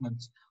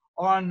statements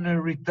on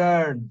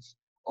returns,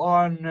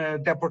 on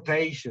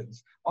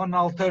deportations, on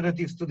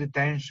alternatives to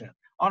detention,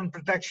 on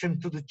protection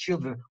to the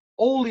children,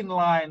 all in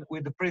line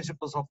with the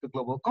principles of the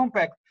Global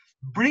Compact,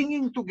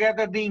 bringing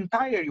together the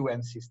entire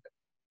UN system.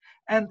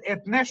 And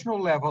at national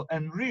level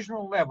and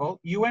regional level,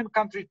 UN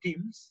country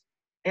teams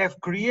have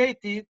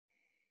created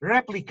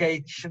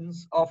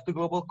replications of the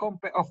Global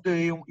Compact, of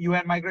the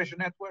UN Migration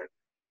Network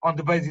on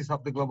the basis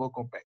of the Global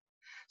Compact.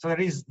 So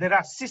there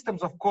are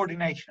systems of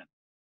coordination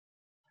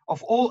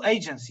of all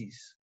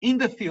agencies in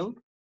the field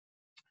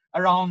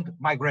around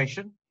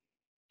migration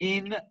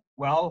in,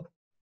 well,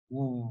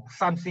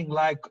 something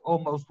like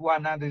almost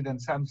 100 and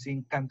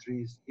something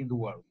countries in the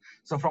world.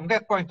 So from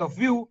that point of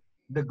view,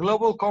 the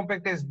Global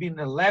Compact has been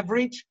a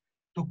leverage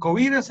to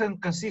coherence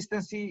and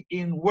consistency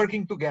in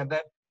working together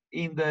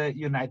in the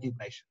United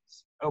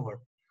Nations.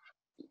 Over.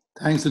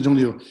 Thanks,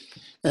 Antonio.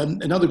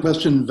 Another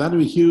question,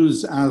 Valerie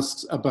Hughes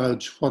asks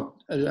about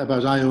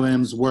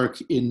IOM's work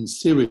in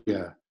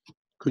Syria.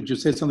 Could you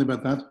say something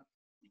about that?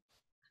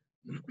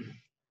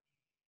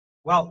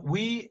 Well,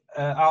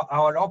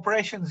 our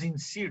operations in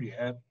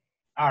Syria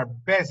are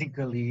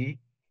basically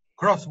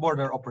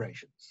cross-border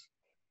operations.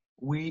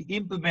 We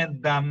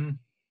implement them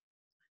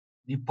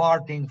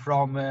departing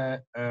from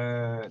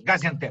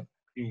Gaziantep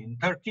in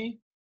Turkey,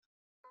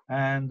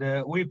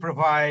 and we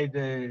provide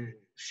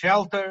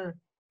shelter,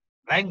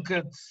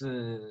 blankets,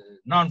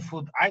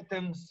 non-food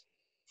items,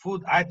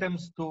 food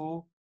items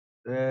to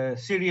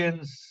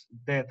Syrians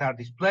that are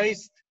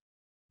displaced,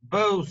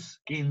 both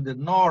in the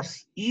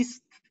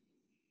northeast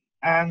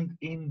and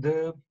in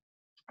the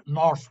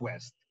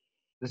northwest.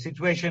 The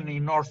situation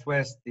in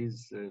northwest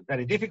is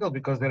very difficult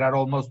because there are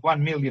almost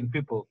 1 million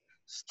people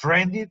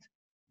stranded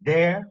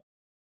there,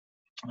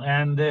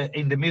 and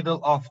in the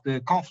middle of the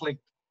conflict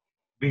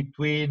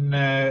between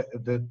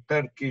the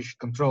Turkish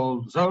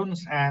controlled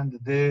zones and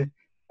the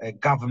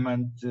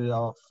government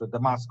of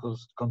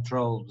Damascus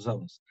controlled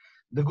zones.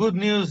 The good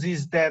news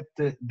is that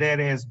there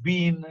has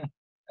been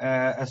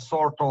a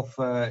sort of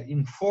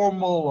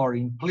informal or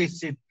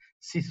implicit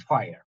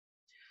ceasefire.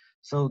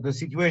 So the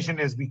situation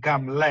has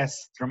become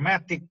less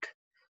dramatic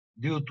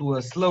due to a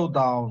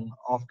slowdown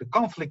of the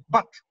conflict,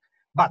 but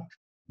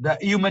the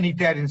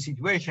humanitarian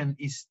situation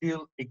is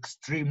still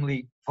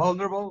extremely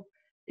vulnerable,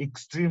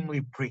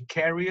 extremely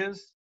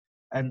precarious,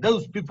 and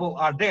those people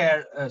are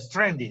there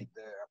stranded,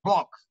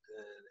 blocked,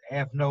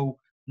 have no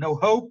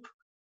hope,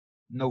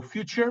 no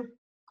future,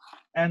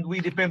 and we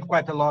depend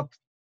quite a lot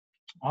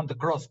on the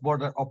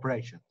cross-border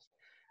operations.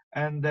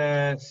 And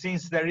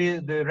since there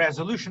is the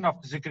resolution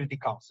of the Security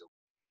Council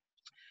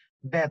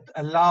that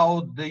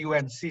allowed the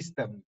UN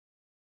system,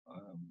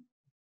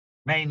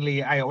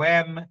 mainly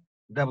IOM,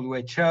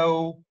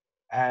 WHO,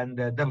 and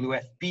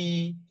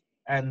WFP,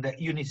 and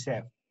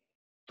UNICEF,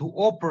 to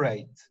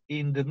operate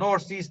in the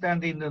northeast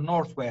and in the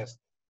northwest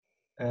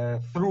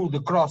through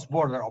the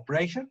cross-border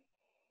operation,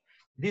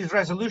 this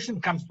resolution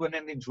comes to an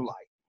end in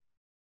July.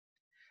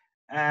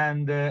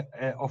 And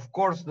of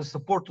course, the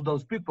support to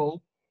those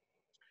people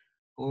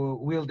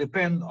will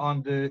depend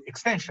on the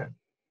extension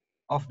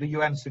of the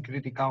UN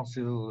Security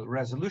Council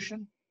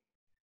resolution.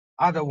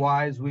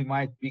 Otherwise, we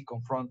might be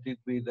confronted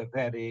with a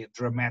very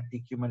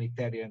dramatic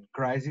humanitarian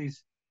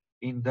crisis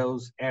in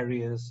those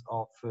areas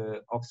of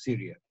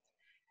Syria.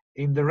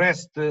 In the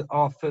rest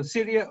of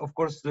Syria, of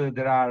course,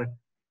 there are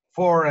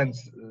 4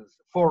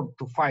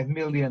 to 5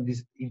 million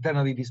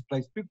internally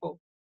displaced people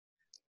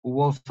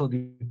who also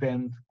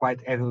depend quite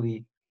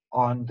heavily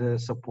on the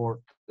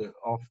support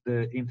of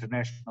the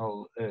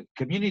international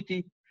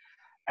community.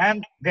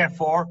 And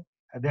therefore,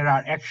 there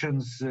are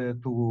actions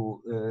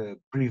to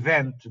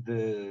prevent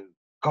the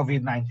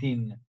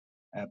COVID-19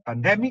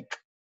 pandemic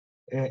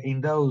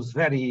in those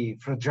very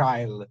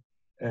fragile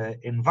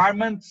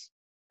environments.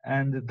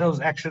 And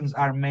those actions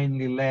are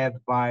mainly led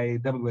by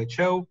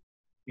WHO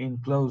in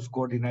close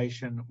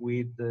coordination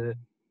with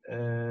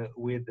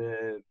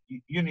UNICEF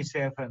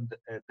and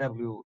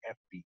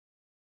WFP.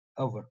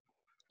 Over.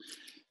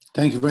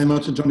 Thank you very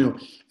much, Antonio.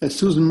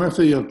 Susan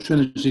Murphy of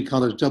Trinity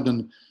College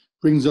Dublin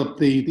brings up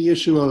the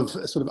issue of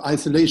sort of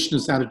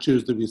isolationist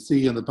attitudes that we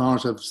see on the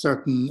part of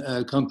certain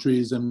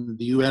countries, and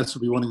the US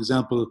would be one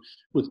example,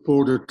 with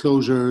border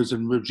closures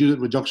and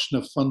reduction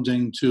of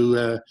funding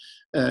to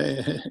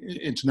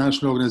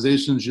international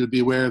organizations. You'll be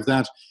aware of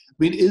that. I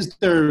mean, is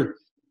there,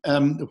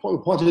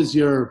 what is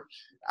your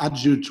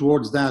attitude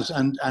towards that?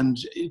 And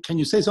can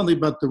you say something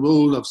about the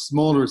role of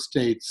smaller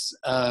states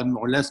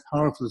or less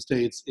powerful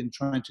states in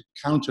trying to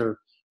counter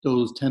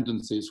those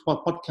tendencies?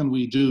 What can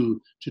we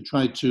do to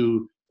try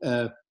to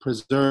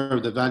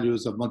preserve the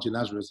values of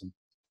multilateralism?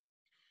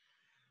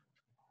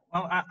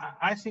 Well,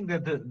 I think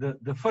that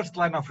the first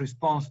line of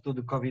response to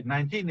the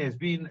COVID-19 has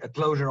been a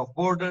closure of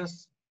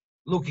borders,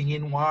 looking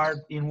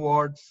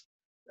inwards,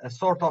 a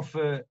sort of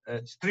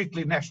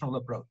strictly national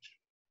approach.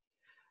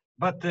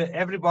 But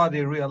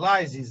everybody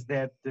realizes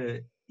that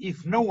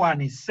if no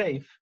one is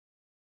safe,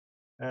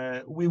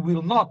 we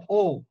will not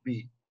all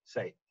be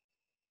safe.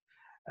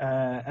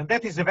 And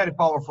that is a very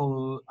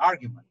powerful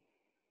argument.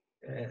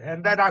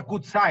 And there are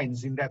good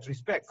signs in that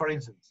respect. For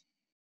instance,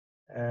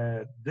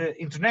 the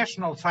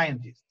international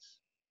scientists,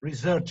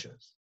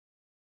 researchers,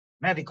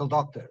 medical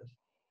doctors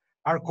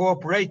are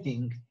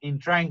cooperating in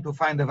trying to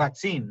find a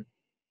vaccine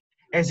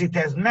as it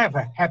has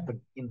never happened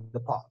in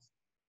the past.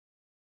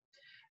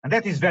 And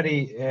that is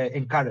very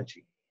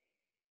encouraging.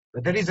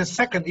 But there is a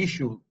second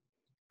issue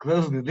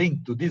closely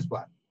linked to this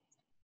one.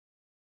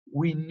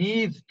 We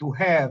need to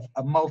have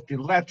a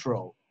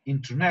multilateral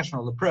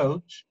international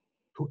approach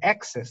to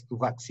access to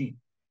vaccine.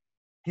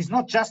 It is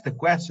not just a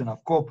question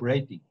of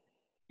cooperating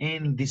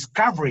in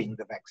discovering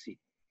the vaccine.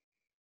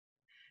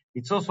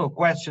 It's also a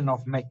question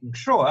of making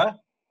sure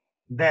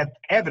that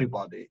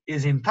everybody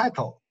is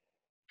entitled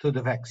to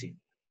the vaccine.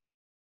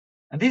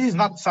 And this is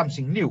not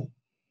something new.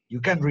 You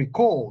can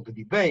recall the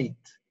debate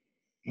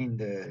in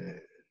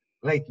the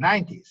late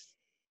 90s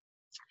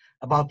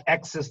about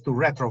access to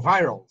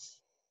retrovirals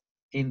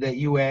in the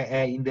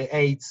IIEA, in the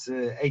AIDS,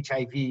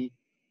 HIV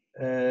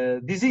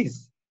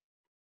disease.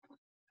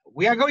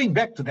 We are going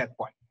back to that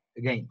point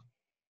again.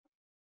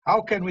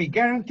 How can we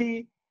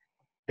guarantee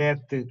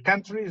that the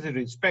countries,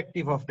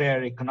 irrespective of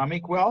their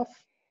economic wealth,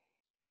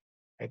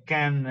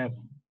 can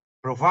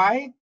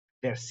provide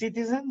their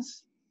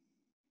citizens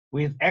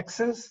with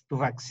access to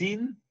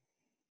vaccine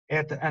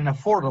at an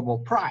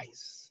affordable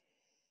price?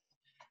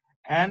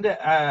 And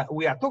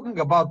we are talking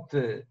about,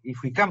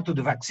 if we come to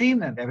the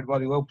vaccine, and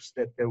everybody hopes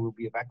that there will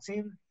be a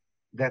vaccine,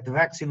 that the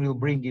vaccine will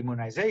bring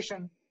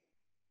immunization,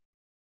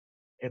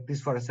 at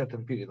least for a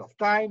certain period of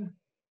time,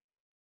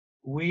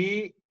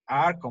 we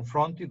are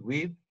confronted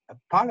with a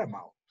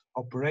paramount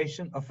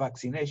operation of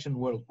vaccination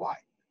worldwide,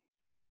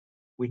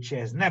 which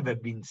has never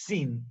been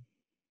seen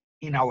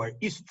in our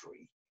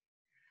history.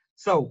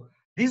 So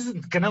this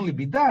can only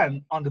be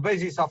done on the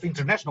basis of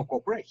international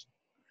cooperation.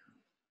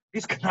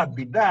 This cannot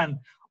be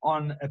done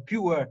on a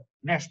pure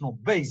national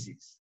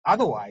basis.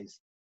 Otherwise,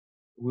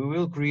 we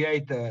will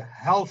create a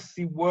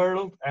healthy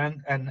world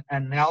and an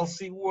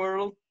unhealthy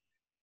world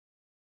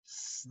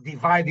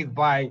divided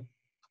by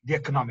the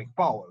economic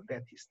power.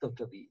 That is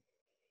totally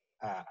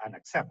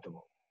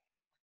unacceptable.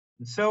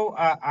 And so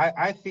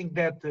I think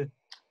that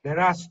there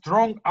are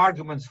strong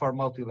arguments for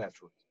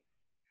multilateralism.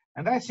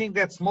 And I think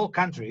that small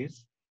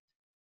countries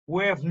who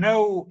have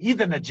no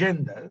hidden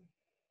agenda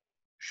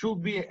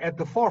should be at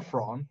the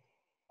forefront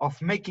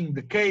of making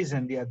the case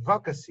and the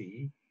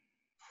advocacy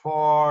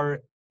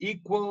for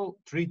equal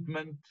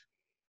treatment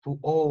to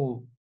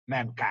all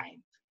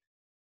mankind.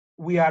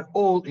 We are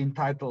all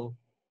entitled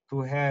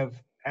to have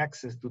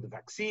access to the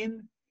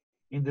vaccine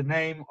in the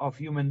name of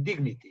human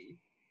dignity.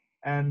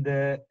 And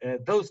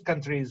those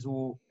countries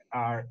who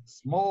are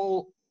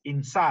small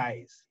in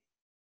size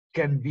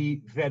can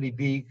be very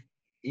big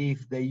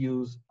if they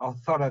use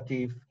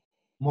authoritative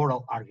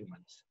moral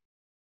arguments.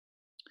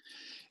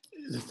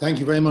 Thank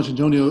you very much,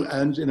 Antonio.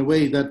 And in a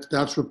way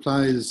that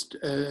replies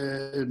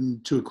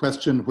to a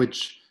question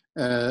which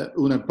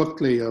Una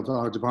Buckley of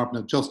our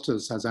Department of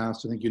Justice has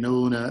asked. I think you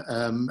know Una,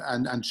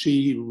 and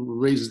she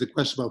raises the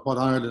question about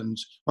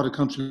what a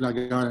country like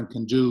Ireland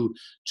can do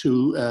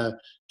to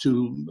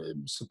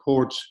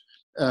support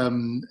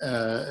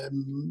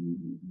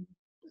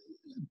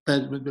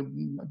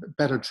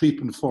better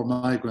treatment for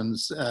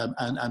migrants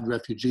and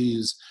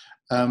refugees.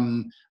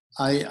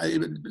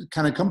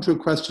 can I come to a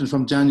question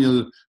from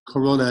Daniel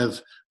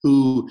Korolev,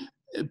 who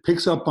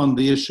picks up on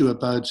the issue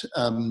about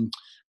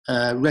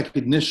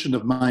recognition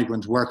of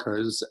migrant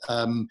workers,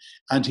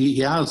 and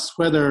he asks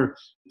whether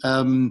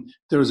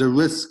there's a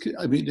risk.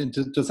 I mean,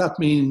 does that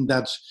mean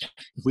that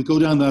if we go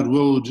down that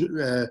road,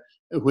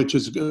 which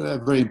is a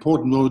very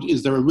important road,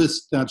 is there a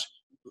risk that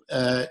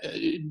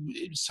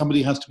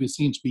somebody has to be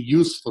seen to be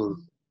useful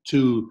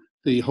to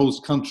the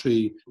host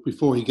country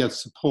before he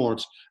gets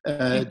support?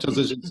 Does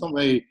it in some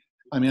way,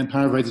 I mean, I'm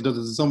paraphrasing, does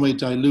it in some way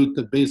dilute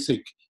the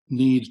basic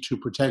need to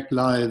protect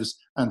lives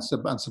and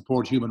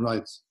support human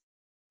rights?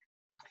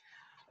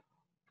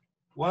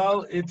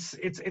 Well,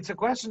 it's a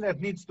question that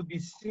needs to be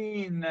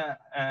seen,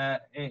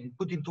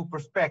 put into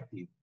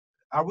perspective.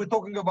 Are we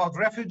talking about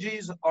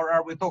refugees or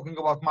are we talking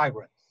about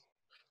migrants?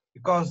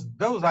 Because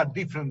those are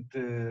different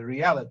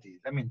realities.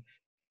 I mean,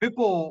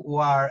 people who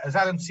are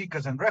asylum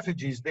seekers and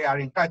refugees, they are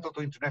entitled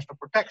to international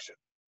protection,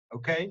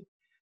 okay?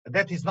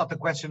 That is not a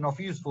question of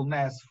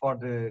usefulness for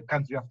the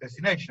country of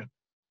destination.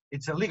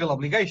 It's a legal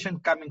obligation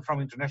coming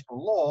from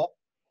international law,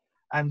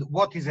 and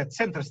what is at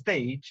center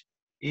stage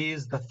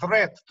is the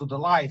threat to the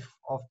life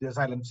of the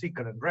asylum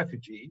seeker and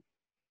refugee,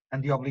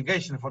 and the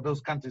obligation for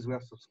those countries who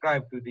have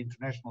subscribed to the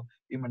international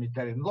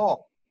humanitarian law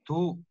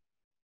to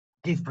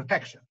give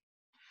protection.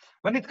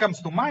 When it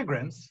comes to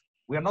migrants,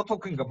 we are not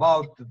talking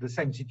about the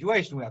same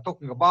situation. We are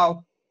talking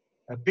about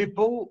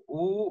people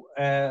who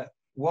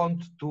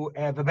want to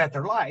have a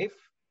better life,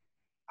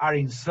 are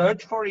in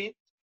search for it.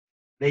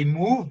 They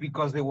move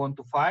because they want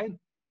to find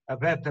a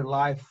better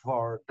life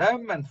for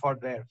them and for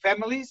their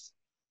families.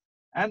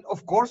 And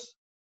of course,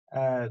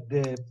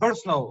 the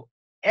personal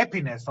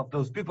happiness of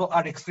those people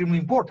are extremely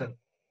important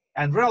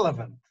and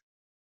relevant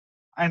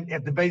and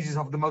at the basis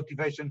of the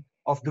motivation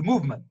of the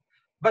movement.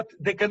 But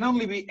they can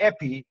only be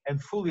happy and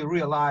fully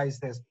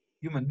realized as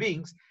human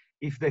beings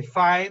if they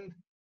find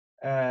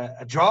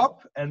a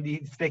job and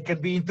if they can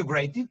be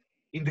integrated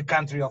in the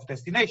country of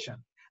destination.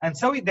 And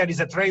so there is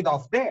a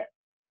trade-off there,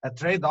 a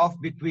trade-off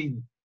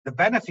between the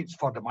benefits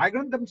for the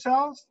migrant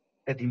themselves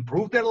that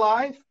improve their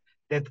life,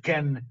 that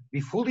can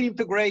be fully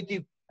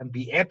integrated and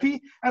be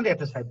happy, and at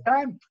the same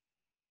time,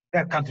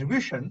 their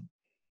contribution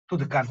to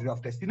the country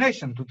of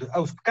destination, to the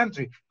host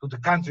country, to the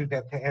country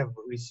that have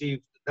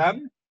received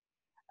them.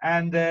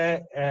 And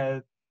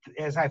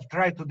as I've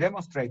tried to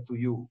demonstrate to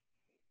you,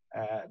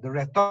 the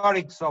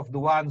rhetorics of the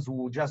ones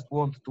who just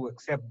want to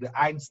accept the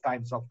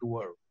Einsteins of the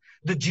world,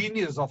 the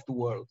genius of the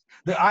world,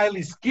 the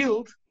highly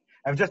skilled,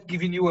 I've just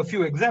given you a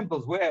few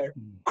examples where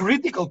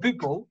critical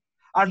people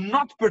are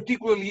not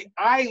particularly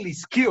highly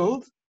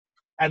skilled,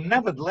 and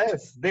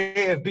nevertheless,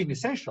 they have been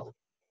essential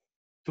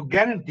to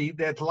guarantee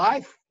that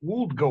life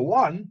would go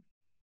on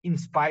in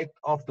spite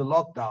of the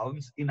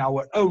lockdowns in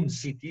our own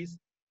cities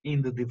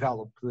in the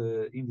developed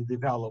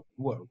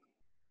world.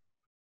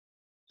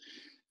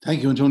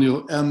 Thank you,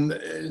 Antonio.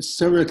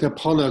 Serica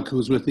Pollock,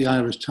 who's with the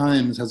Irish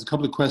Times, has a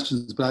couple of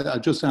questions, but I'll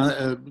just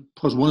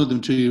pose one of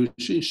them to you.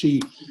 She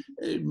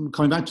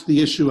coming back to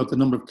the issue of the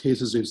number of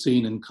cases we've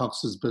seen in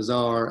Cox's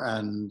Bazar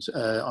and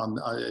on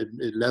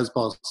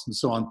Lesbos and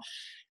so on,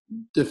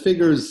 the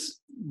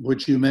figures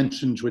which you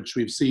mentioned, which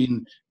we've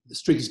seen,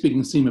 strictly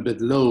speaking, seem a bit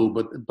low,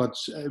 but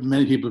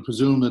many people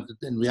presume that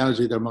in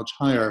reality they're much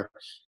higher.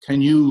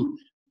 Can you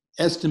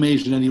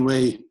estimate in any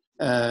way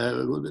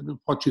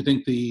what you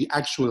think the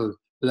actual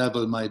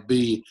level might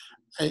be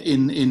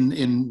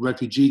in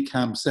refugee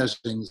camp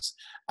settings,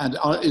 and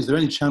is there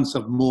any chance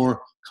of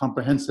more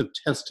comprehensive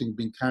testing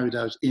being carried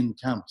out in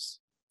camps?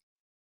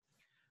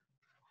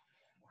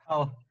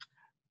 Well,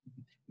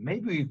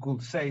 maybe we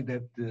could say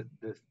that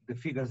the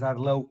figures are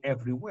low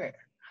everywhere.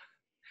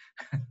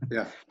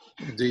 Yeah,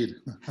 indeed.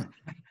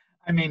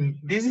 I mean,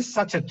 this is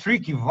such a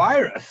tricky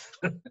virus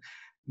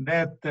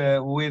that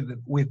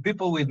with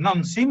people with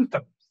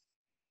non-symptoms,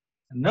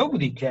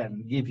 nobody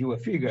can give you a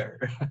figure,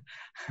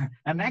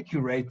 an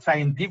accurate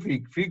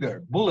scientific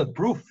figure,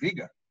 bulletproof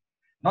figure,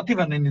 not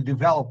even in the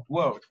developed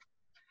world.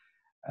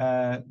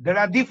 There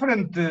are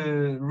different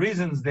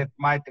reasons that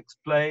might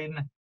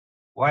explain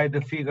why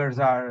the figures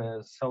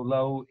are so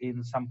low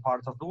in some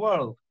parts of the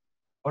world.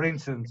 For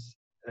instance,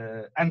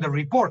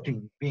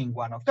 underreporting being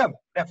one of them,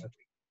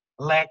 definitely.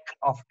 Lack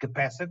of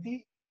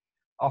capacity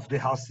of the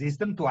health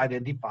system to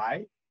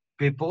identify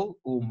people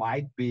who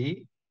might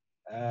be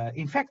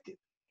infected.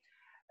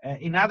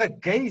 In other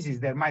cases,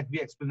 there might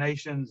be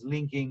explanations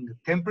linking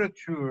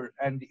temperature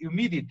and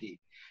humidity.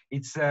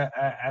 It's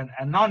an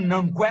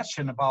unknown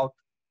question about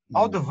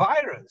how the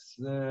virus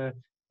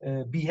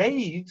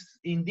behaves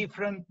in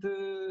different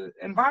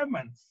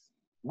environments,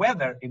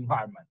 weather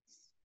environments.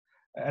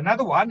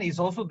 Another one is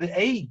also the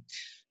age,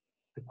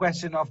 the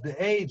question of the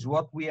age.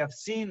 What we have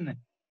seen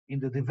in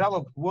the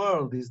developed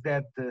world is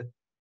that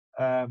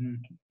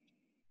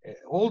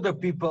older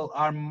people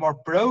are more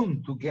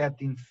prone to get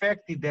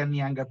infected than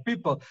younger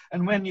people.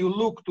 And when you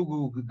look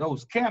to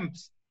those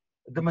camps,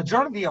 the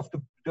majority of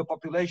the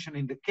population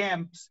in the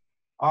camps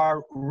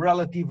are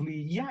relatively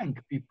young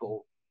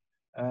people,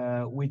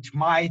 which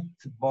might,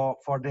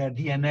 for their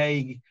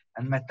DNA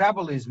and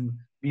metabolism,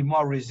 be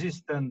more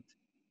resistant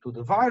to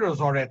the virus,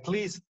 or at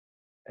least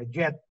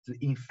get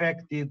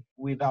infected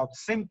without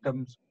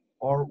symptoms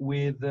or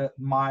with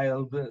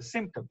mild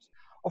symptoms.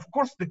 Of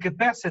course, the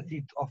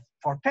capacity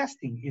for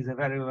testing is a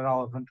very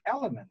relevant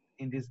element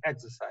in this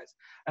exercise.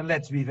 And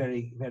let's be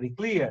very, very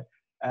clear.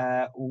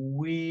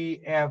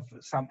 We have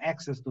some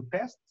access to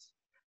tests,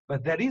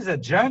 but there is a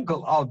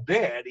jungle out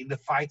there in the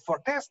fight for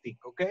testing,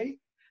 okay?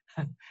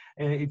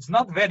 It's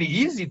not very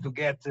easy to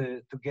get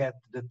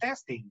the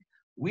testing.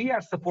 We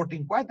are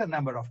supporting quite a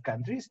number of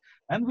countries,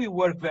 and we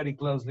work very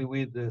closely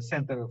with the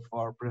Center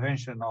for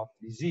Prevention of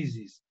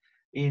Diseases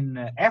in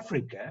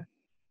Africa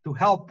to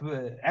help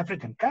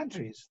African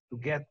countries to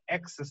get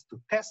access to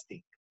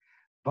testing.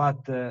 But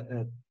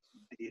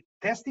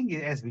testing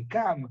has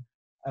become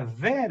a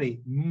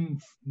very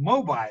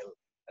mobile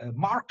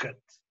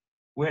market,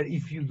 where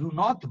if you do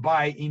not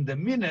buy in the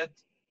minute,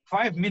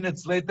 5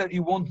 minutes later,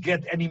 you won't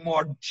get any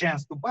more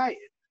chance to buy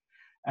it.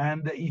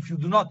 And if you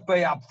do not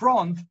pay up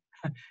front,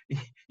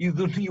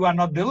 you are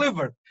not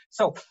delivered.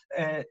 So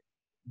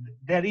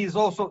there is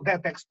also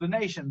that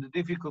explanation, the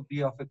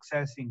difficulty of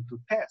accessing to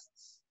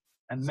tests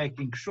and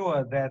making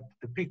sure that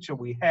the picture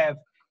we have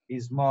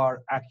is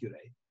more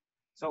accurate.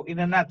 So in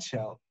a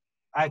nutshell,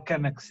 I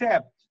can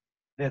accept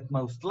that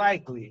most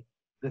likely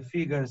the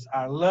figures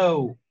are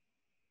low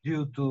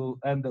due to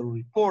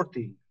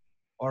underreporting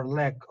or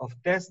lack of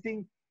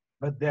testing,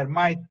 but there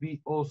might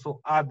be also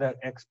other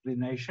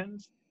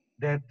explanations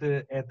that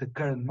at the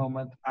current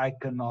moment I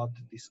cannot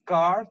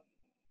discard,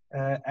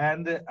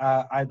 and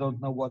I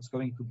don't know what's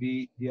going to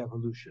be the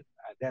evolution.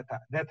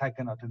 That I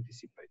cannot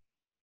anticipate.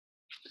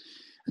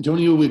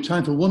 Antonio, we have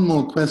time for one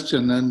more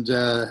question, and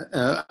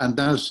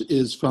that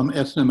is from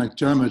Ethna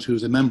McDermott,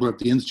 who's a member of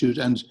the Institute.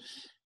 And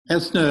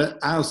Ethna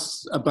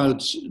asks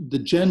about the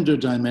gender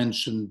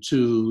dimension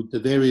to the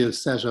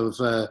various set of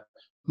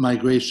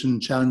migration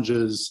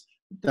challenges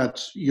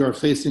that you're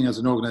facing as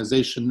an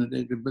organization,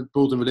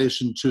 both in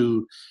relation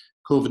to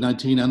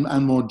COVID-19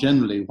 and more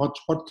generally.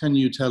 What can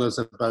you tell us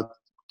about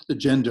the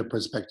gender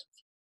perspective?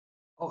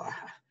 Oh,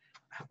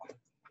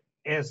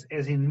 as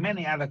in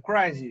many other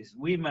crises,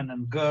 women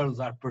and girls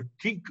are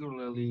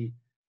particularly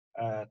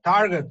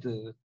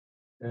targeted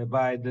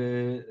by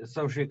the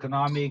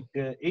socioeconomic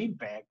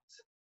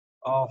impacts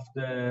of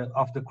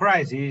the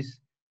crisis,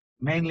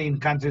 mainly in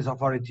countries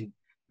of origin.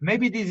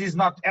 Maybe this is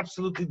not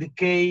absolutely the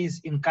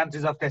case in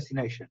countries of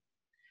destination,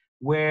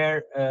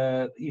 where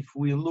if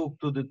we look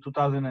to the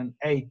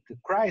 2008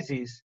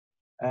 crisis,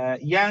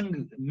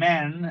 young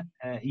men,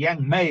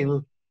 young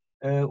male,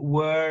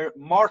 were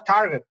more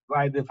targeted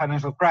by the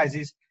financial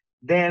crisis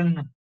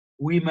than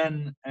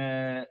women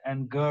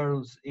and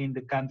girls in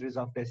the countries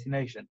of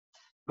destination.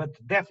 But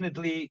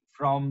definitely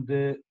from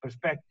the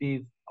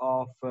perspective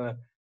of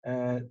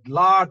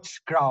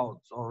large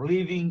crowds or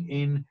living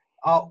in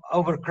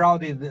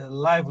overcrowded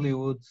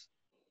livelihoods,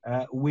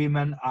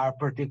 women are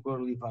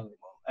particularly vulnerable.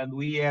 And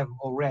we have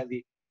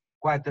already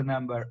quite a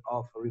number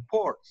of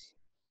reports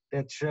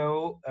that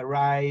show a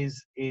rise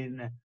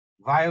in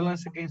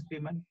violence against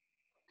women,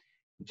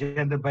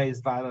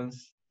 gender-based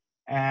violence,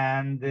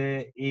 and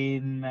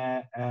in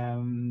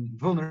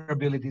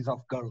vulnerabilities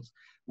of girls.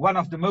 One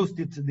of the most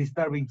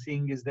disturbing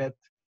things is that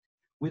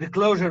with the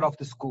closure of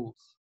the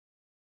schools,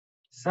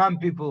 some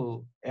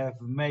people have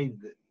made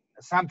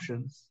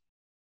assumptions,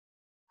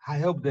 I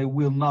hope they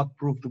will not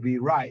prove to be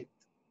right,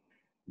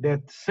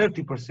 that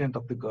 30%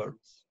 of the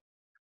girls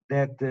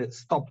that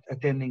stopped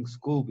attending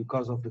school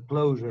because of the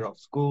closure of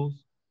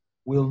schools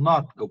will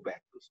not go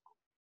back to school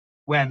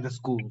when the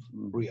schools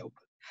reopen.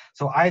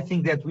 So I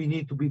think that we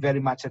need to be very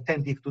much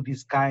attentive to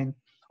this kind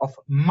of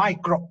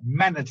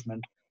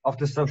micromanagement of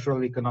the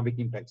social economic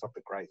impacts of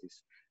the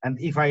crisis. And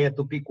if I had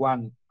to pick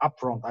one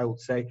upfront, I would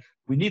say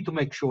we need to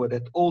make sure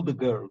that all the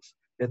girls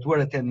that were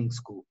attending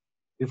school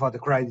before the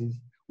crisis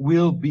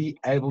will be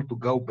able to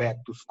go back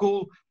to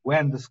school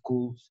when the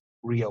schools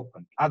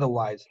reopen.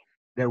 Otherwise,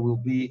 there will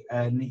be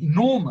an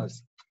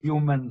enormous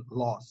human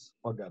loss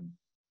for them.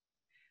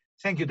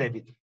 Thank you,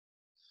 David.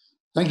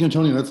 Thank you,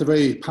 Antonio. That's a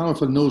very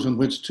powerful note on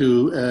which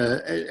to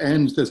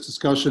end this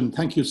discussion.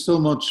 Thank you so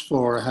much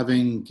for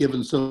having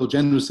given so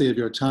generously of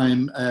your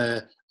time.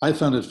 I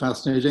found it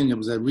fascinating. It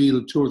was a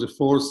real tour de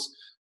force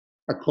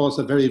across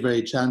a very,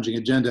 very challenging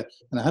agenda.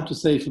 And I have to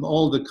say, from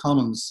all the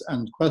comments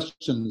and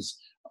questions,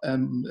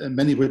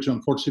 many of which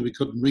unfortunately we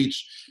couldn't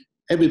reach,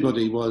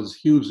 everybody was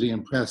hugely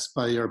impressed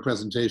by your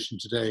presentation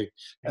today,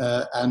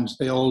 and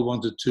they all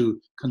wanted to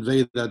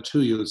convey that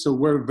to you. So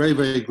we're very,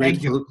 very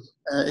grateful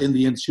in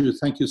the Institute.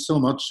 Thank you so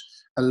much.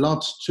 A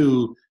lot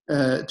to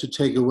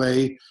take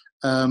away,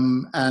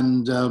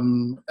 and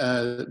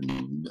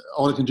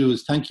all I can do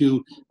is thank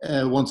you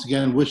once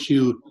again, wish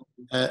you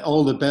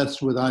all the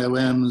best with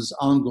IOM's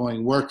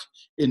ongoing work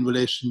in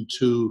relation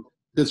to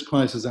this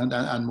crisis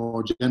and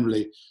more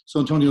generally. So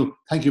Antonio,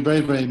 thank you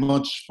very, very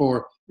much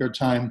for your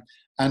time.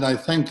 And I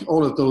thank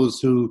all of those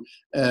who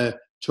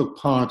took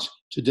part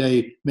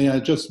today. May I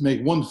just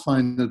make one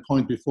final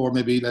point before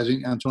maybe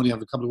letting Antonio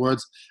have a couple of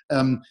words.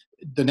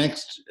 The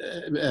next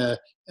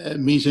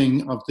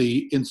meeting of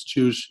the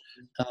Institute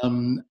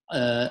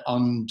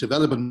on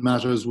Development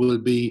Matters will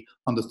be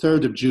on the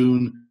 3rd of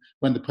June,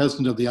 when the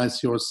President of the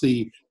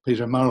ICRC,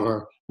 Peter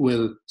Maurer,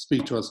 will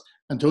speak to us.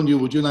 Antonio,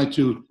 would you like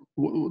to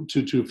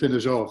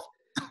finish off?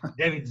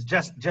 David,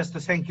 just to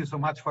thank you so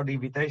much for the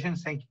invitation.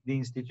 Thank the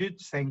Institute.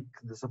 Thank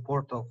the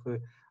support of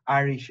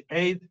Irish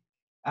Aid.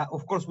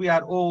 Of course, we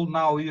are all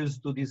now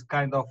used to this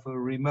kind of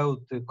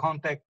remote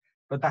contact,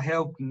 but I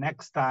hope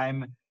next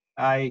time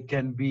I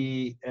can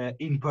be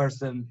in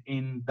person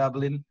in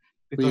Dublin,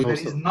 because there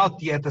is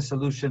not yet a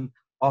solution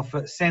of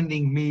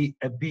sending me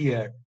a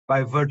beer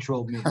by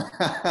virtual means.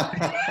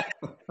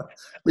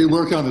 We'll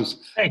work on it.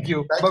 Thank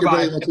you. Thank you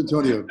very much,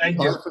 Antonio. Thank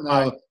Bye you. for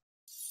now. Bye.